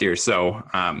 events last year. So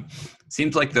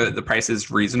seems like the price is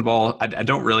reasonable. I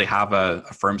don't really have a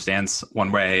firm stance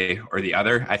one way or the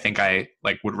other. I think I'd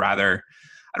rather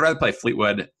play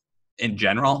Fleetwood in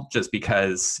general, just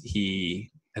because he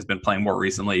has been playing more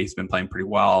recently. He's been playing pretty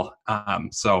well.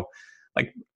 So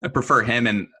like I prefer him.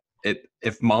 And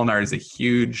if Molinari is a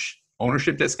huge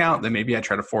ownership discount, then maybe I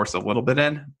try to force a little bit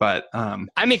in. But I'm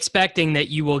expecting that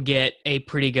you will get a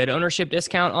pretty good ownership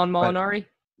discount on Molinari.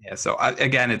 Yeah. So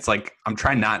again, it's like I'm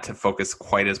trying not to focus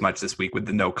quite as much this week with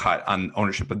the no cut on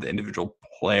ownership of the individual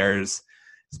players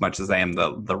as much as I am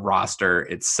the roster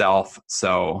itself.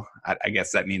 So I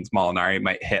guess that means Molinari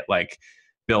might hit like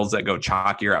builds that go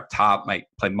chalkier up top, might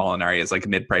play Molinari as like a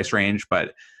mid-price range,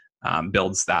 but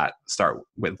builds that start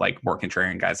with like more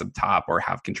contrarian guys up top or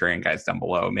have contrarian guys down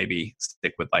below, maybe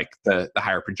stick with like the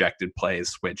higher projected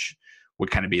plays, which would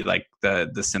kind of be like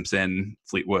the Simpson,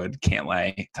 Fleetwood,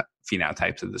 Cantlay, Finau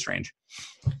types of this range.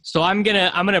 So I'm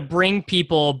gonna bring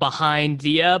people behind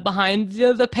the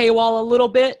paywall a little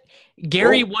bit.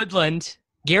 Gary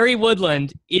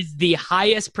Woodland is the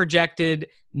highest projected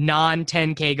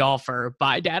non-10K golfer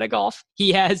by Data Golf.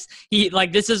 This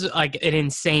is like an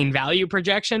insane value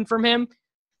projection from him.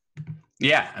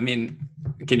 Yeah, I mean,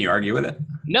 can you argue with it?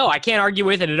 No, I can't argue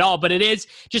with it at all, but it is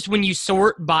just when you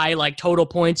sort by like total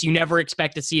points, you never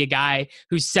expect to see a guy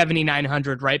who's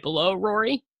 7,900 right below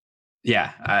Rory.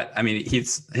 Yeah, I mean,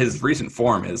 his recent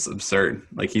form is absurd.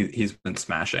 Like he's been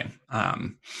smashing.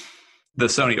 The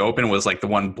Sony Open was like the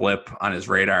one blip on his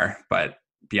radar, but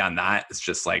beyond that, it's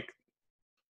just like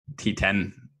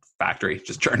T10 factory,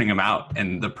 just churning him out,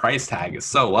 and the price tag is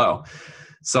so low.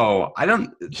 So I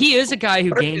don't. He is a guy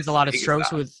who gains a lot of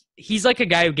strokes with. He's like a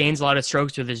guy who gains a lot of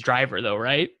strokes with his driver, though,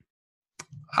 right?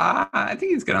 I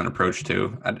think he's good on approach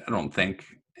too. I don't think.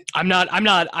 I'm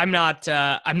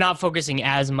not focusing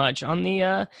as much on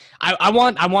the. I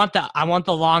want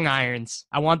the long irons.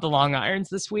 I want the long irons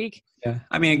this week. Yeah,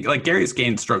 I mean, like Gary's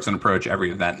gained strokes on approach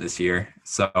every event this year.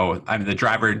 So I mean, the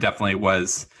driver definitely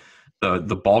was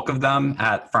the bulk of them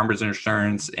at Farmers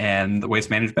Insurance and the Waste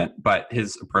Management, but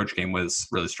his approach game was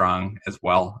really strong as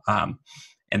well.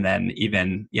 And then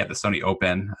even the Sony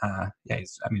Open,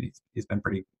 he's been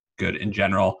pretty good in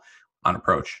general on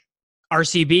approach.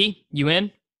 RCB, you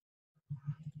in?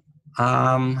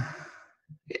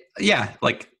 Yeah,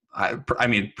 like I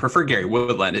mean, prefer Gary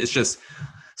Woodland. It's just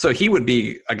so he would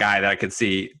be a guy that I could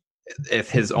see if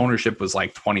his ownership was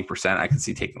like 20%. I could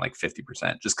see taking like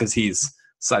 50%, just because he's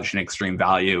such an extreme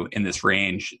value in this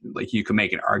range. Like you could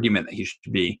make an argument that he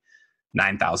should be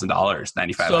 $9,000,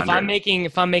 $9,500. So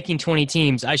if I'm making 20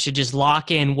 teams, I should just lock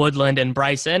in Woodland and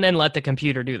Bryson and let the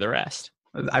computer do the rest.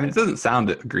 I mean, it doesn't sound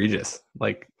egregious.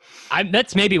 Like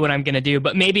that's maybe what I'm going to do,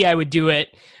 but maybe I would do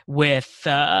it with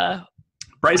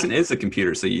Bryson is a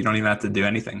computer, so you don't even have to do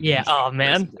anything. Yeah. Oh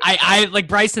man, I like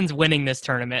Bryson's winning this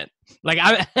tournament. Like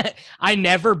I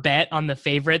never bet on the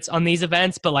favorites on these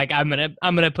events, but like I'm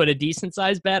gonna put a decent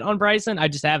sized bet on Bryson. I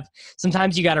just have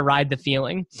sometimes you got to ride the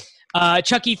feeling.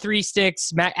 Chucky 3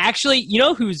 Sticks. Actually, you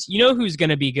know who's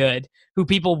gonna be good? Who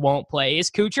people won't play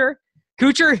is Kuchar.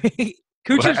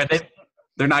 Kuchar.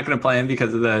 They're not going to play him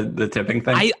because of the tipping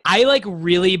thing? I like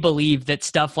really believe that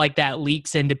stuff like that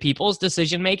leaks into people's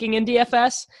decision-making in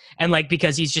DFS, and like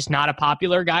because he's just not a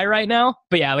popular guy right now.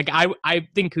 But yeah, like I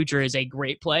think Kuchar is a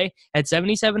great play at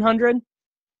 7,700.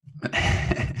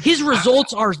 His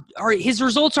results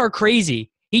are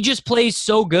crazy. He just plays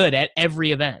so good at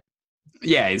every event.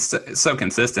 Yeah, he's so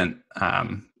consistent.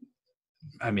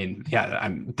 I mean, yeah, I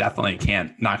definitely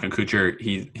can't knock on Kuchar.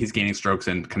 He's gaining strokes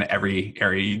in kind of every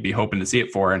area you'd be hoping to see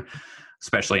it for, and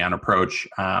especially on approach.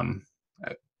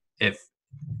 If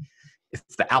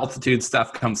the altitude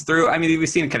stuff comes through, I mean, we've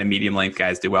seen kind of medium length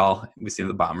guys do well. We've seen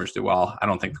the bombers do well. I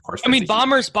don't think the course. I mean,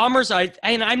 bombers.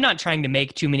 And I'm not trying to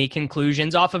make too many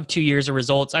conclusions off of 2 years of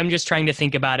results. I'm just trying to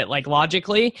think about it like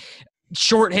logically.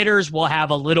 Short hitters will have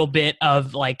a little bit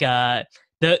of like the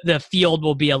field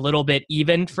will be a little bit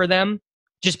even for them,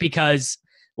 just because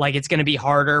like it's going to be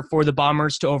harder for the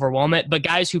bombers to overwhelm it. But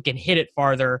guys who can hit it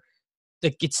farther,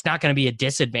 it's not going to be a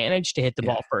disadvantage to hit the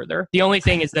ball further. The only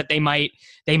thing is that they might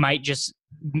just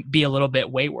be a little bit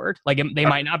wayward. Like they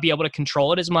might not be able to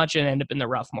control it as much and end up in the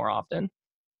rough more often.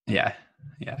 Yeah.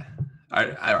 Yeah.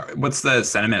 What's the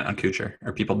sentiment on Kuchar?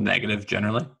 Are people negative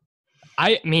generally?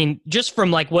 I mean, just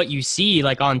from like what you see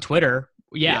like on Twitter,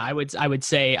 yeah. I would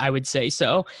say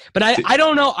so. But I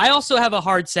don't know. I also have a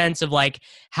hard sense of like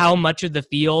how much of the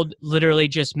field literally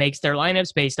just makes their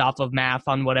lineups based off of math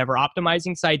on whatever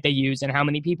optimizing site they use, and how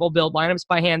many people build lineups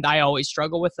by hand. I always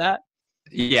struggle with that.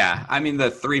 Yeah. I mean, the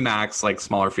 3 max, like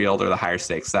smaller field or the higher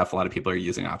stake stuff, a lot of people are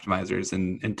using optimizers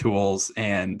and tools,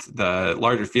 and the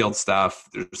larger field stuff,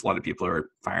 there's a lot of people who are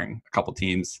firing a couple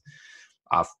teams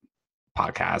off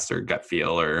podcast or gut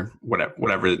feel or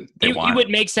whatever they want. It would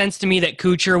make sense to me that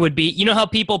Kuchar would be, you know how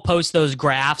people post those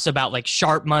graphs about like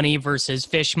sharp money versus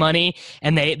fish money,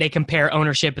 and they compare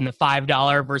ownership in the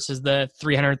 $5 versus the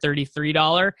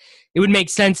 $333. It would make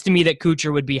sense to me that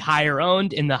Kuchar would be higher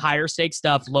owned in the higher stake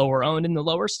stuff, lower owned in the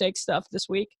lower stake stuff this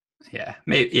week. Yeah,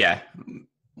 maybe. Yeah,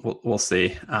 we'll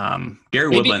see. Gary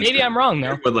Woodland. Maybe I'm wrong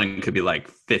though. Gary Woodland could be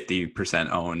like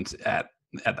 50% owned at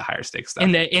the higher stake stuff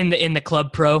in the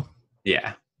Club Pro.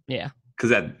 Yeah.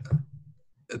 Because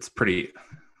it's pretty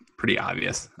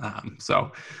obvious.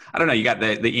 So I don't know. You got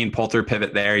the Ian Poulter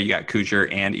pivot there. You got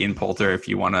Kuchar and Ian Poulter if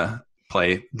you want to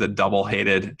play the double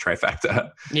hated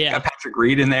trifecta. Yeah. You got Patrick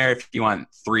Reed in there if you want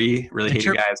 3 really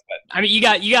hated guys. But I mean, you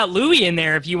got Louis in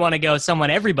there if you want to go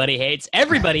someone everybody hates.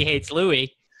 Everybody hates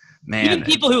Louis. Man, even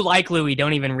people who like Louis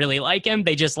don't even really like him.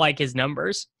 They just like his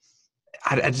numbers.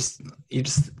 You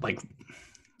just like.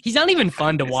 He's not even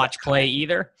fun to watch play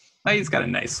either. He's got a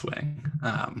nice swing.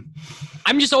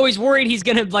 I'm just always worried he's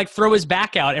gonna like throw his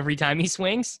back out every time he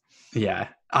swings. Yeah,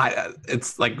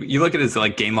 it's like you look at his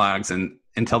like game logs, and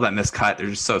until that missed cut, they're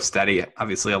just so steady.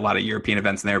 Obviously, a lot of European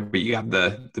events in there, but you have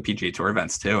the PGA Tour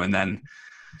events too, and then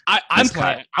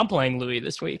I'm playing Louis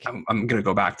this week. I'm gonna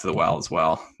go back to the well as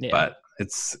well, but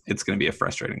it's going to be a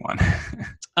frustrating one.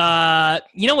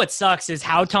 You know what sucks is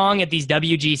Hao Tong at these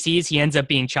WGCs, he ends up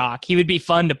being chalk. He would be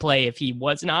fun to play if he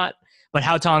was not, but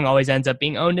Hao Tong always ends up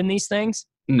being owned in these things.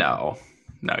 No,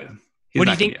 he's what do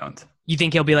not you think? Be owned. You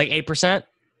think he'll be like 8%?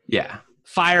 Yeah,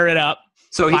 fire it up.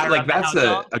 So that's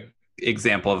a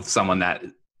example of someone that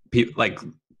like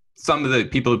some of the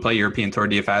people who play European Tour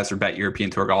DFS or bet European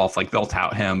Tour golf, like they'll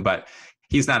tout him, but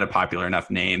he's not a popular enough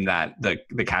name that the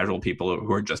casual people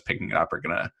who are just picking it up are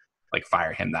gonna like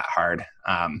fire him that hard.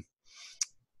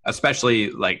 Especially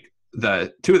like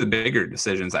the two of the bigger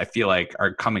decisions I feel like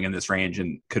are coming in this range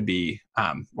and could be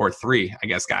or three, I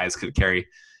guess, guys could carry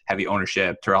heavy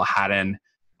ownership: Tyrrell Hatton,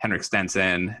 Henrik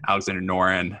Stenson, Alexander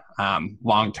Noren,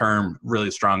 long-term,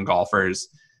 really strong golfers,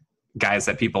 guys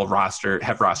that people have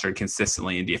rostered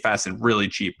consistently in DFS and really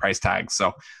cheap price tags.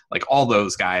 So like all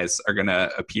those guys are going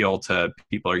to appeal to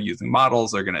people who are using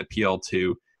models. They're going to appeal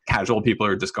to casual people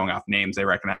who are just going off names they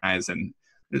recognize. And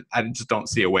I just don't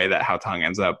see a way that Hao Tong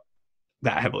ends up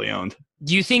that heavily owned.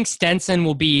 Do you think Stenson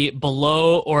will be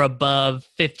below or above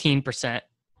 15%?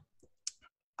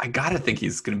 I got to think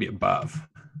he's going to be above.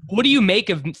 What do you make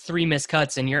of 3 missed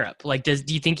cuts in Europe? Like, do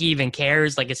you think he even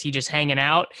cares? Like, is he just hanging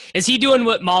out? Is he doing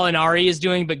what Molinari is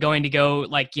doing, but going to go,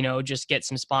 like, just get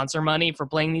some sponsor money for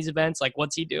playing these events? Like,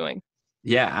 what's he doing?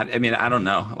 Yeah, I mean, I don't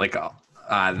know. Like,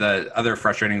 the other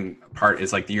frustrating part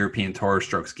is, like, the European Tour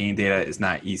strokes gain data is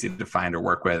not easy to find or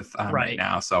work with right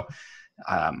now. So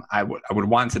I would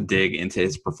want to dig into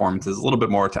his performances a little bit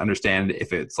more to understand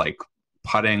if it's, like,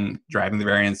 putting, driving the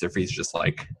variance, if he's just,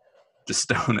 like,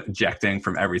 stone ejecting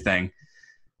from everything.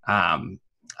 I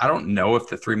don't know if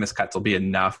the 3 missed cuts will be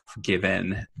enough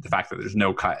given the fact that there's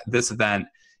no cut this event,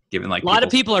 given like a lot of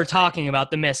people are talking about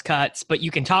the missed cuts, but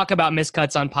you can talk about missed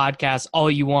cuts on podcasts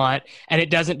all you want, and it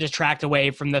doesn't detract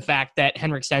away from the fact that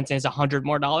Henrik Stenson is $100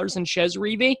 more than Chez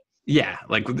Reavie. Yeah,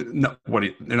 like no,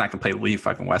 they're not gonna play Lee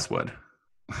fucking Westwood.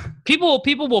 People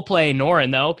will play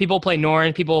Noren though. People play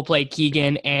Noren. People will play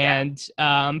Keegan and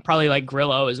probably like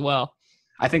Grillo as well.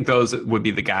 I think those would be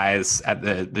the guys at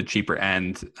the cheaper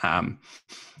end,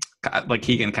 like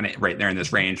Keegan, kind of right there in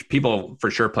this range. People for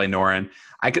sure play Noren.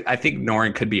 I think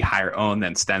Noren could be higher owned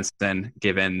than Stenson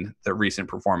given the recent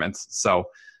performance. So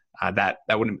that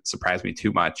wouldn't surprise me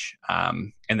too much.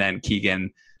 And then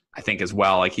Keegan, I think as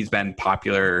well, like he's been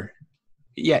popular.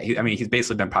 Yeah, he's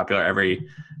basically been popular every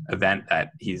event that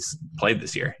he's played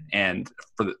this year, and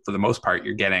for the most part,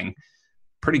 you're getting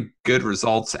pretty good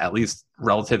results, at least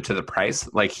relative to the price.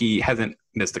 Like he hasn't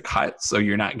missed a cut, so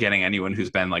you're not getting anyone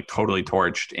who's been like totally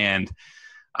torched. And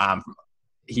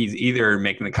he's either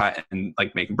making the cut and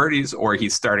like making birdies, or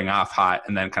he's starting off hot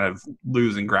and then kind of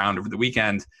losing ground over the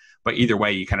weekend. But either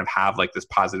way, you kind of have like this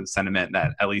positive sentiment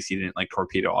that at least he didn't like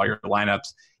torpedo all your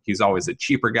lineups. He's always a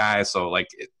cheaper guy, so like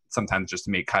sometimes just to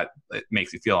make cut, it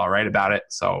makes you feel all right about it.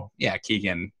 So yeah,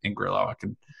 Keegan and Grillo, I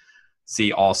could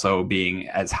see also being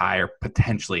as high or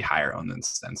potentially higher owned than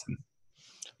Stenson.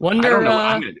 I don't know what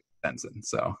I'm going to do with Stenson,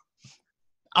 so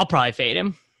I'll probably fade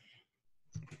him.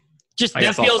 Just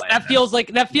that feels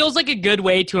like a good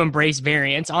way to embrace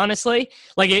variance, honestly.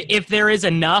 Like if there is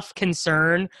enough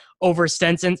concern over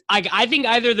Stenson, I think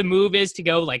either the move is to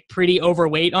go like pretty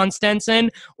overweight on Stenson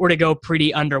or to go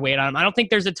pretty underweight on him. I don't think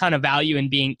there's a ton of value in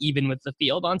being even with the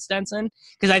field on Stenson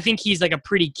because I think he's like a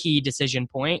pretty key decision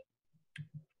point.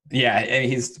 Yeah, and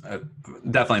he's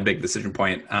definitely a big decision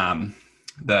point.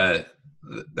 There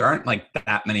aren't like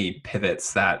that many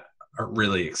pivots that are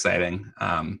really exciting.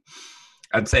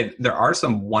 I'd say there are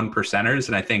some 1%ers,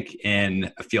 and I think in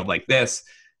a field like this,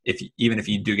 even if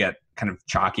you do get kind of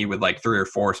chalky with like 3 or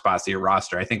 4 spots to your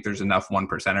roster, I think there's enough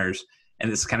 1%ers,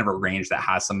 and this is kind of a range that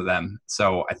has some of them.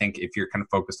 So I think if you're kind of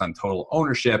focused on total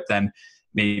ownership, then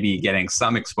maybe getting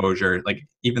some exposure, like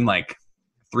even like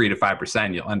 3 to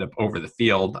 5%, you'll end up over the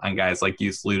field on guys like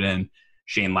Juice Luden,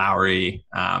 Shane Lowry.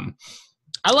 I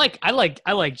like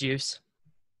Juice.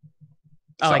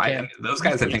 Those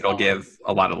guys I think will give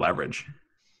a lot of leverage.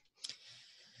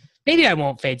 Maybe I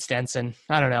won't fade Stenson.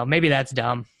 I don't know. Maybe that's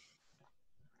dumb.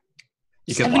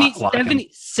 You could lock him.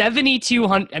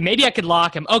 7,200. Maybe I could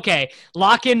lock him. Okay,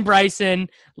 lock in Bryson,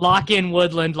 lock in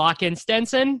Woodland, lock in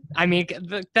Stenson. I mean,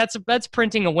 that's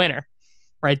printing a winner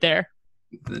right there.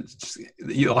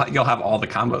 You'll have all the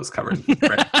combos covered.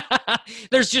 Right?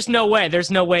 There's just no way. There's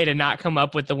no way to not come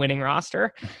up with the winning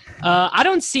roster. I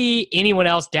don't see anyone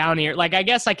else down here. Like, I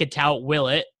guess I could tout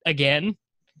Willett again.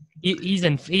 He's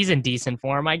in decent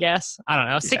form, I guess. I don't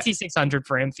know. 6,600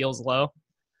 for him feels low.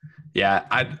 Yeah,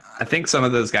 I think some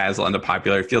of those guys will end up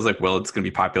popular. It feels like Willett's going to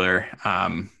be popular.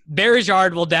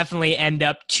 Berejard will definitely end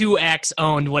up 2x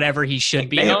owned whatever he should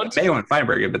be owned. Mayo and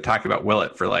Feinberg have been talking about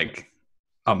Willett for like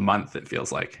a month, it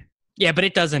feels like. Yeah, but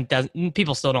it doesn't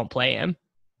people still don't play him.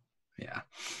 Yeah.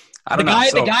 I don't know.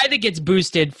 The guy that gets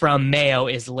boosted from Mayo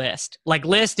is List. Like,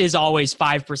 List is always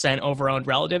 5% overowned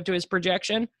relative to his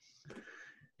projection.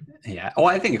 Yeah. Well,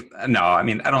 I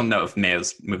don't know if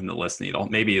Mayo's moving the List needle.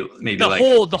 Maybe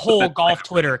the whole golf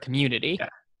Twitter community.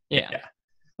 Yeah.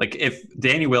 Like, if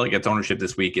Danny Willett gets ownership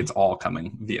this week, it's all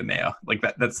coming via Mayo. Like,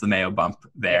 that's the Mayo bump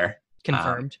there.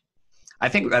 Confirmed. I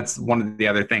think that's one of the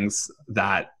other things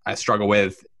that I struggle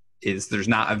with is there's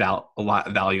not a lot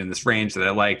of value in this range that I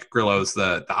like. Grillo's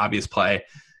the obvious play.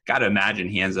 Got to imagine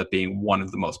he ends up being one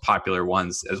of the most popular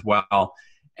ones as well.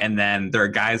 And then there are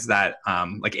guys that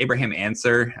like Abraham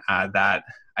Answer that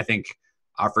I think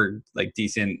offer like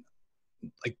decent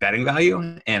like betting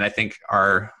value, and I think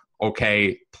are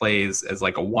okay plays as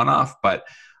like a one-off, but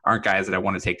aren't guys that I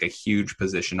want to take a huge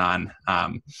position on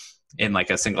in like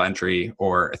a single entry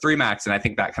or a 3-max. And I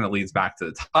think that kind of leads back to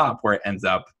the top where it ends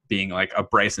up being like a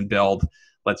Bryson build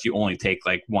lets you only take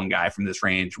like one guy from this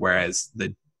range, whereas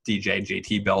the DJ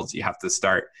JT builds, you have to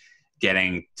start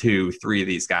getting 2-3 of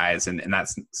these guys. And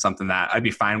that's something that I'd be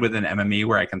fine with in MME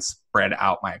where I can spread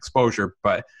out my exposure,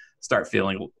 but start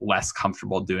feeling less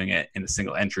comfortable doing it in a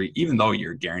single entry, even though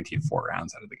you're guaranteed 4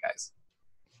 rounds out of the guys.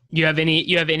 You have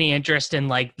any interest in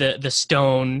like the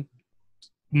Stone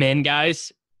men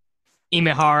guys?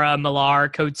 Imahara, Millar,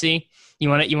 Coetzee? You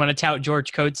want to tout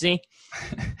George Coetzee?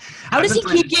 How does he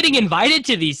keep getting invited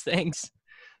to these things?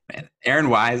 Man, Aaron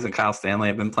Wise and Kyle Stanley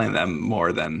have been playing them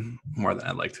more than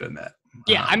I'd like to admit.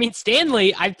 Yeah, I mean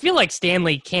Stanley. I feel like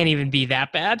Stanley can't even be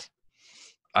that bad.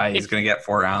 He's going to get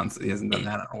 4 rounds. He hasn't done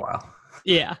that in a while.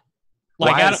 Yeah,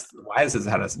 like Wise has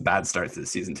had a bad start to the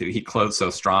season too. He closed so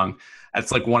strong.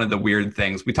 That's like one of the weird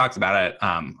things we talked about it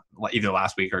either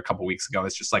last week or a couple weeks ago.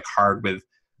 It's just like hard with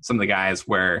some of the guys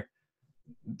where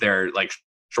their like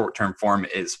short-term form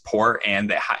is poor,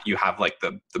 and you have like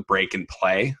the break and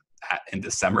play in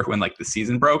December when like the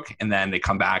season broke, and then they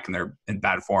come back and they're in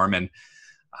bad form. And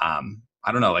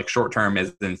I don't know, like short-term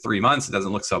is in 3 months, it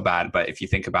doesn't look so bad, but if you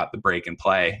think about the break and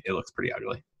play, it looks pretty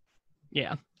ugly.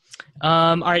 Yeah.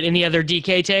 All right. Any other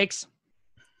DK takes?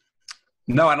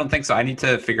 No, I don't think so. I need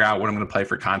to figure out what I'm going to play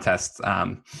for contests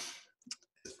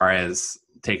as far as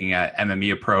taking a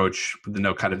MME approach with the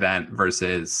no-cut event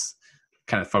versus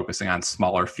kind of focusing on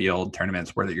smaller field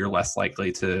tournaments where you're less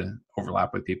likely to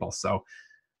overlap with people. So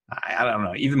I don't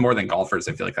know. Even more than golfers,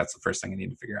 I feel like that's the first thing I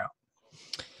need to figure out.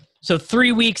 So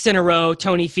 3 weeks in a row,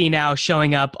 Tony Finau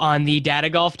showing up on the Data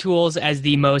Golf Tools as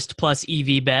the most plus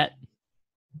EV bet.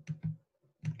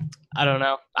 I don't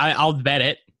know. I'll bet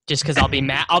it just because I'll be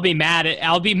mad. I'll be mad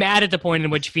at the point in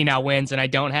which Finau wins and I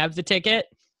don't have the ticket.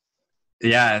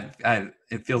 Yeah,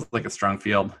 it feels like a strong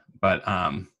field, but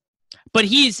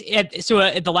he's at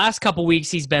the last couple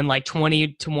weeks he's been like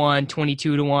 20-1,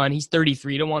 22-1. He's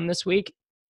 33-1 this week.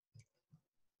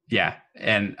 Yeah,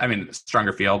 and I mean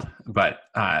stronger field, but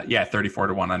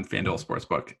 34-1 on FanDuel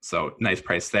Sportsbook. So nice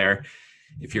price there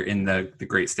if you're in the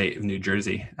great state of New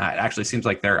Jersey. It actually seems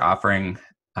like they're offering.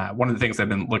 One of the things I've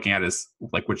been looking at is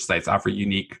like which sites offer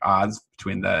unique odds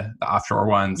between the offshore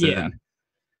ones. Yeah. And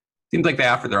seems like they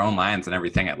offer their own lines and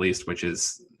everything at least, which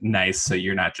is nice. So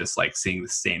you're not just like seeing the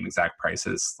same exact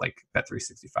prices like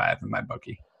Bet365 and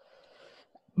MyBookie.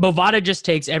 Bovada just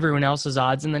takes everyone else's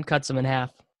odds and then cuts them in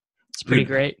half. It's pretty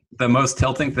great. The most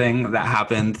tilting thing that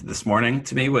happened this morning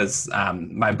to me was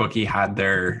MyBookie had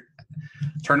their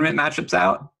tournament matchups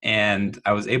out, and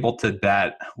I was able to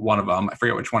bet one of them. I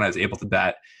forget which one I was able to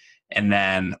bet. And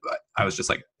then I was just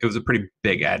like, it was a pretty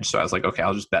big edge. So I was like, okay,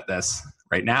 I'll just bet this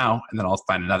right now, and then I'll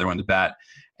find another one to bet.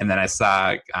 And then I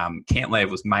saw Cantlay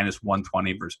was minus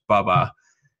 120 versus Bubba.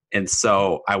 And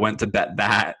so I went to bet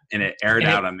that, and it aired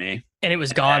out on me. And it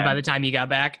was gone by the time you got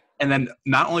back. And then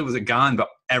not only was it gone, but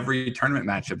every tournament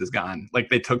matchup is gone. Like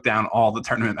they took down all the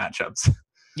tournament matchups.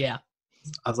 Yeah.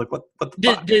 I was like, what the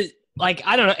fuck? Like,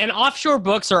 I don't know. And offshore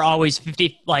books are always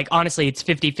 50. Like, honestly, it's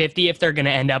 50-50 if they're going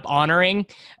to end up honoring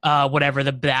whatever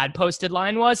the bad posted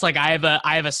line was. Like, I have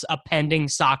a pending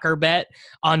soccer bet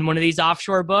on one of these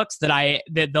offshore books that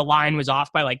the line was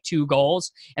off by like 2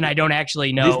 goals, and I don't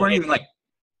actually know. These weren't even like.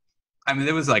 I mean,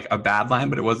 it was like a bad line,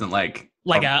 but it wasn't like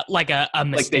a mistake.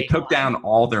 Like they took down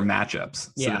all their matchups.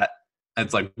 So yeah.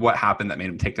 It's like what happened that made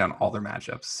them take down all their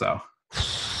matchups. So.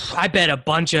 I bet a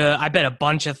bunch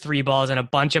of 3 balls and a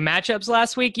bunch of matchups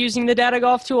last week using the Data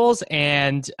Golf Tools,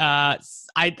 and I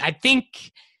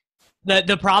think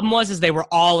the problem was they were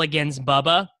all against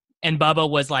Bubba, and Bubba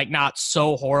was like not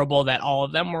so horrible that all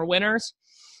of them were winners.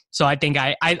 So I think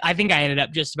I think I ended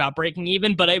up just about breaking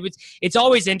even, but it's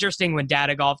always interesting when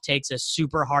Data Golf takes a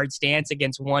super hard stance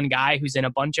against one guy who's in a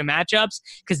bunch of matchups,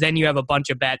 because then you have a bunch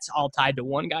of bets all tied to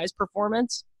one guy's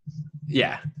performance.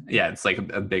 Yeah, it's like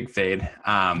a big fade.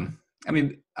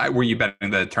 Were you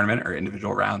betting the tournament or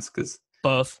individual rounds? Because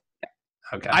both.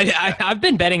 Okay. I've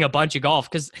been betting a bunch of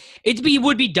golf because it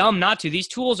would be dumb not to. These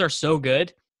tools are so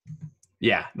good.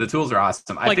 Yeah, the tools are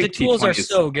awesome. Like, I think the tools are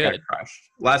so good.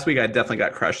 Last week I definitely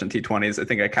got crushed in T20s. I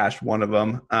think I cashed one of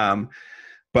them,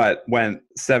 but went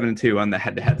 7-2 on the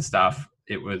head-to-head stuff.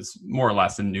 It was more or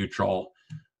less a neutral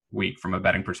week from a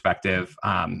betting perspective.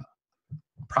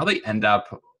 Probably end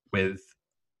up with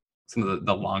some of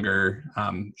the longer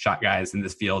shot guys in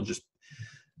this field, just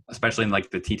especially in like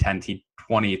the T10,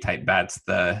 T20 type bets,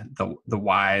 the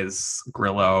Wise,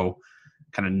 Grillo,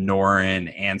 kind of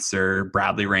Noren, Answer,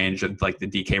 Bradley range of like the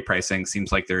DK pricing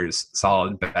seems like there's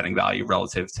solid betting value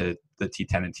relative to the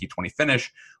T10 and T20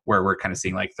 finish, where we're kind of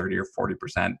seeing like 30 or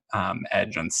 40%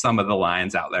 edge on some of the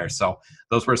lines out there. So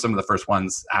those were some of the first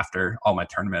ones after all my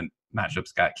tournament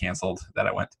matchups got canceled that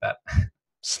I went to bet.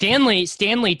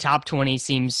 Stanley top 20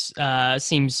 seems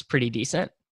pretty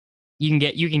decent. You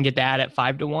can get that at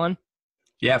 5-1.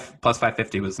 Yeah, plus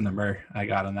 550 was the number I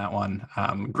got on that one.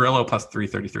 Grillo plus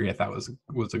 333, I thought was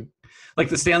a, like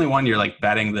the Stanley one, you're like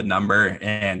betting the number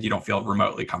and you don't feel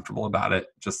remotely comfortable about it.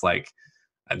 Just like,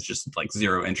 I have just like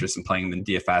zero interest in playing in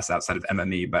DFS outside of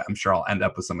MME, but I'm sure I'll end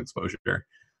up with some exposure.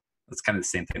 It's kind of the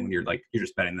same thing when you're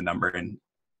just betting the number and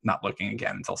not looking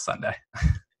again until Sunday.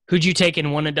 Who'd you take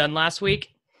in one and done last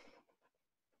week?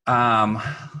 You had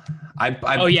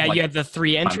the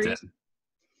 3 entries.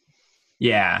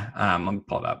 Yeah, let me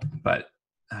pull it up. But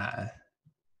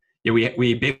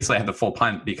we basically had the full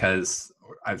punt because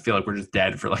I feel like we're just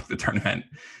dead for like the tournament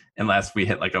unless we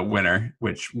hit like a winner,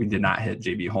 which we did not hit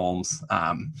JB Holmes.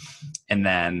 And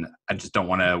then I just don't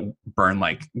want to burn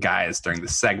like guys during the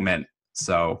segment.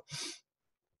 So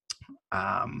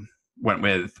went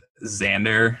with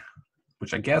Xander,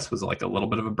 which I guess was like a little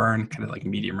bit of a burn, kind of like a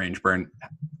medium range burn.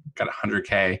 Got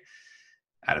 100K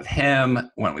out of him.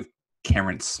 Went with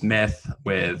Cameron Smith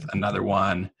with another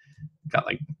one. Got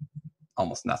like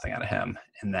almost nothing out of him.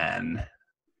 And then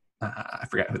I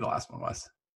forget who the last one was.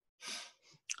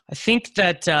 I think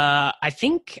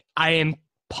I am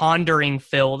pondering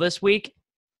Phil this week.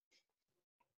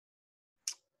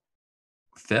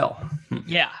 Phil.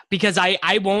 Yeah, because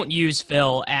I won't use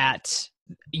Phil at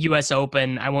US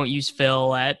Open. I won't use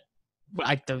Phil at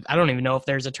I don't even know if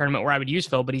there's a tournament where I would use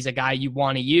Phil, but he's a guy you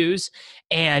want to use,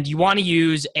 and you want to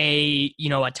use a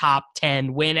top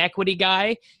 10 win equity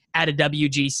guy at a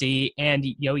WGC, and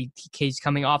he's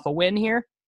coming off a win here.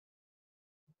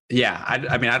 Yeah, I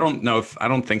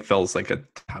don't think Phil's like a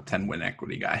top 10 win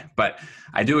equity guy, but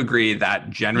I do agree that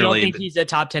generally. You don't think he's a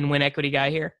top 10 win equity guy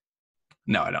here?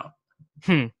 No, I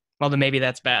don't. Well, then maybe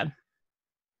that's bad.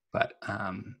 But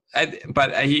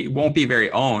he won't be very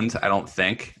owned, I don't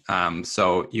think.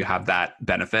 So you have that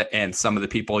benefit, and some of the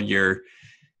people you're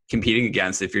competing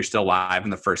against, if you're still live in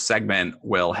the first segment,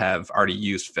 will have already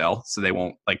used Phil, so they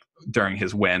won't like during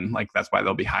his win. Like that's why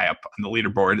they'll be high up on the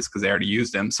leaderboard, is because they already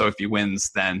used him. So if he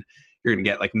wins, then you're going to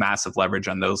get like massive leverage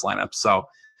on those lineups. So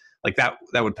like that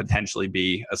would potentially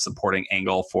be a supporting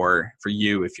angle for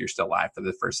you if you're still live for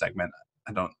the first segment.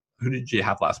 Who did you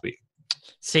have last week?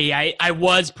 See, I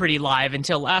was pretty live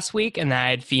until last week, and then I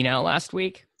had Finau last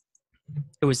week.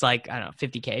 It was like, I don't know,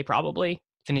 50K probably.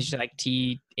 Finished at like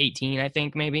T18, I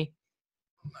think, maybe.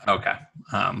 Okay.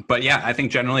 But yeah, I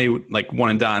think generally like one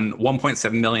and done,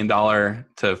 $1.7 million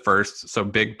to first. So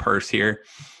big purse here.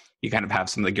 You kind of have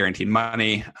some of the guaranteed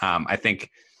money. I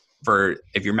think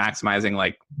if you're maximizing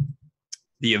like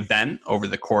the event over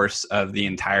the course of the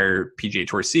entire PGA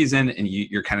Tour season and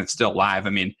you're kind of still live,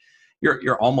 I mean,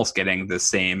 you're almost getting the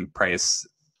same price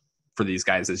for these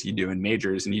guys as you do in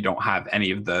majors, and you don't have any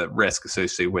of the risk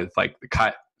associated with like the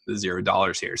cut, the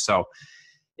 $0 here. So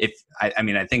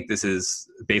I think this is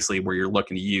basically where you're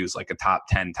looking to use like a top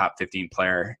 10, top 15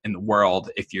 player in the world.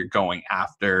 If you're going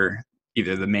after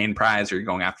either the main prize or you're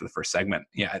going after the first segment,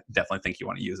 yeah, I definitely think you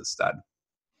want to use a stud.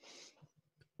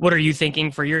 What are you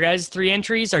thinking for your guys' 3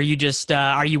 entries? Are you just,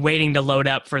 are you waiting to load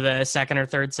up for the second or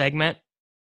third segment?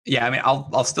 Yeah, I mean,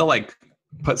 I'll still like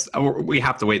we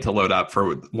have to wait to load up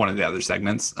for one of the other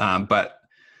segments, but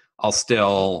I'll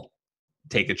still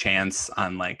take a chance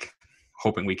on like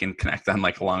hoping we can connect on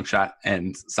like a long shot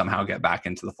and somehow get back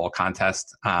into the full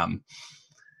contest.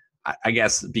 I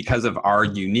guess because of our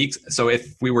unique, so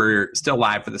if we were still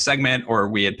live for the segment or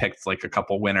we had picked like a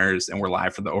couple winners and we're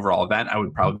live for the overall event, I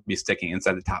would probably be sticking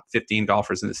inside the top 15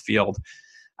 golfers in this field.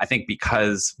 I think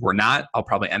because we're not, I'll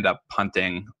probably end up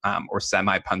punting or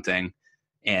semi-punting.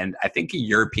 And I think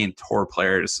European Tour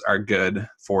players are good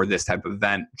for this type of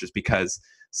event just because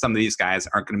some of these guys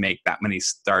aren't going to make that many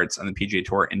starts on the PGA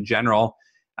Tour in general.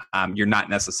 You're not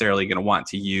necessarily going to want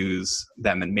to use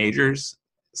them in majors.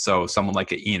 So someone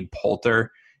like Ian Poulter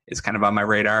is kind of on my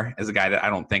radar as a guy that I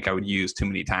don't think I would use too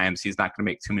many times. He's not going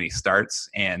to make too many starts,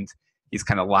 and he's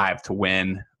kind of live to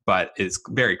win, but is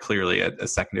very clearly a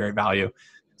secondary value.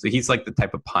 So he's like the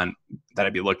type of punt that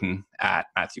I'd be looking at.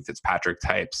 Matthew Fitzpatrick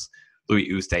types, Louis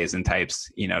Oosthuizen types.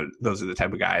 Those are the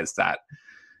type of guys that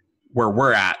where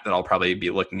we're at that I'll probably be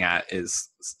looking at is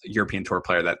European Tour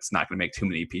player that's not going to make too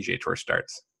many PGA Tour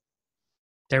starts.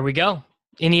 There we go.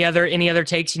 Any other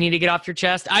takes you need to get off your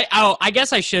chest? I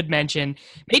guess I should mention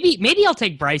maybe I'll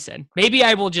take Bryson. Maybe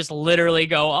I will just literally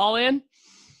go all in.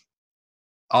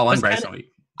 All in Bryson.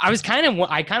 I kind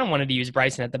of wanted to use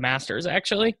Bryson at the Masters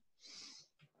actually.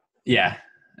 Yeah.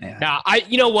 Now,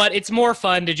 you know what? It's more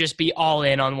fun to just be all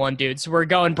in on one dude. So we're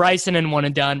going Bryson and one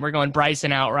and done. We're going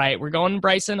Bryson outright. We're going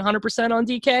Bryson 100% on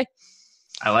DK.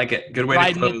 I like it. Good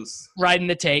way to close. Riding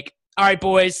the take. All right,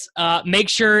 boys. Make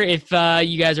sure if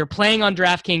you guys are playing on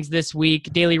DraftKings this week,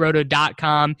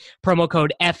 dailyroto.com, promo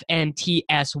code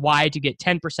FNTSY to get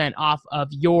 10% off of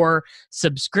your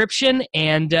subscription,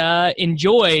 and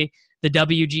enjoy the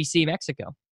WGC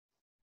Mexico.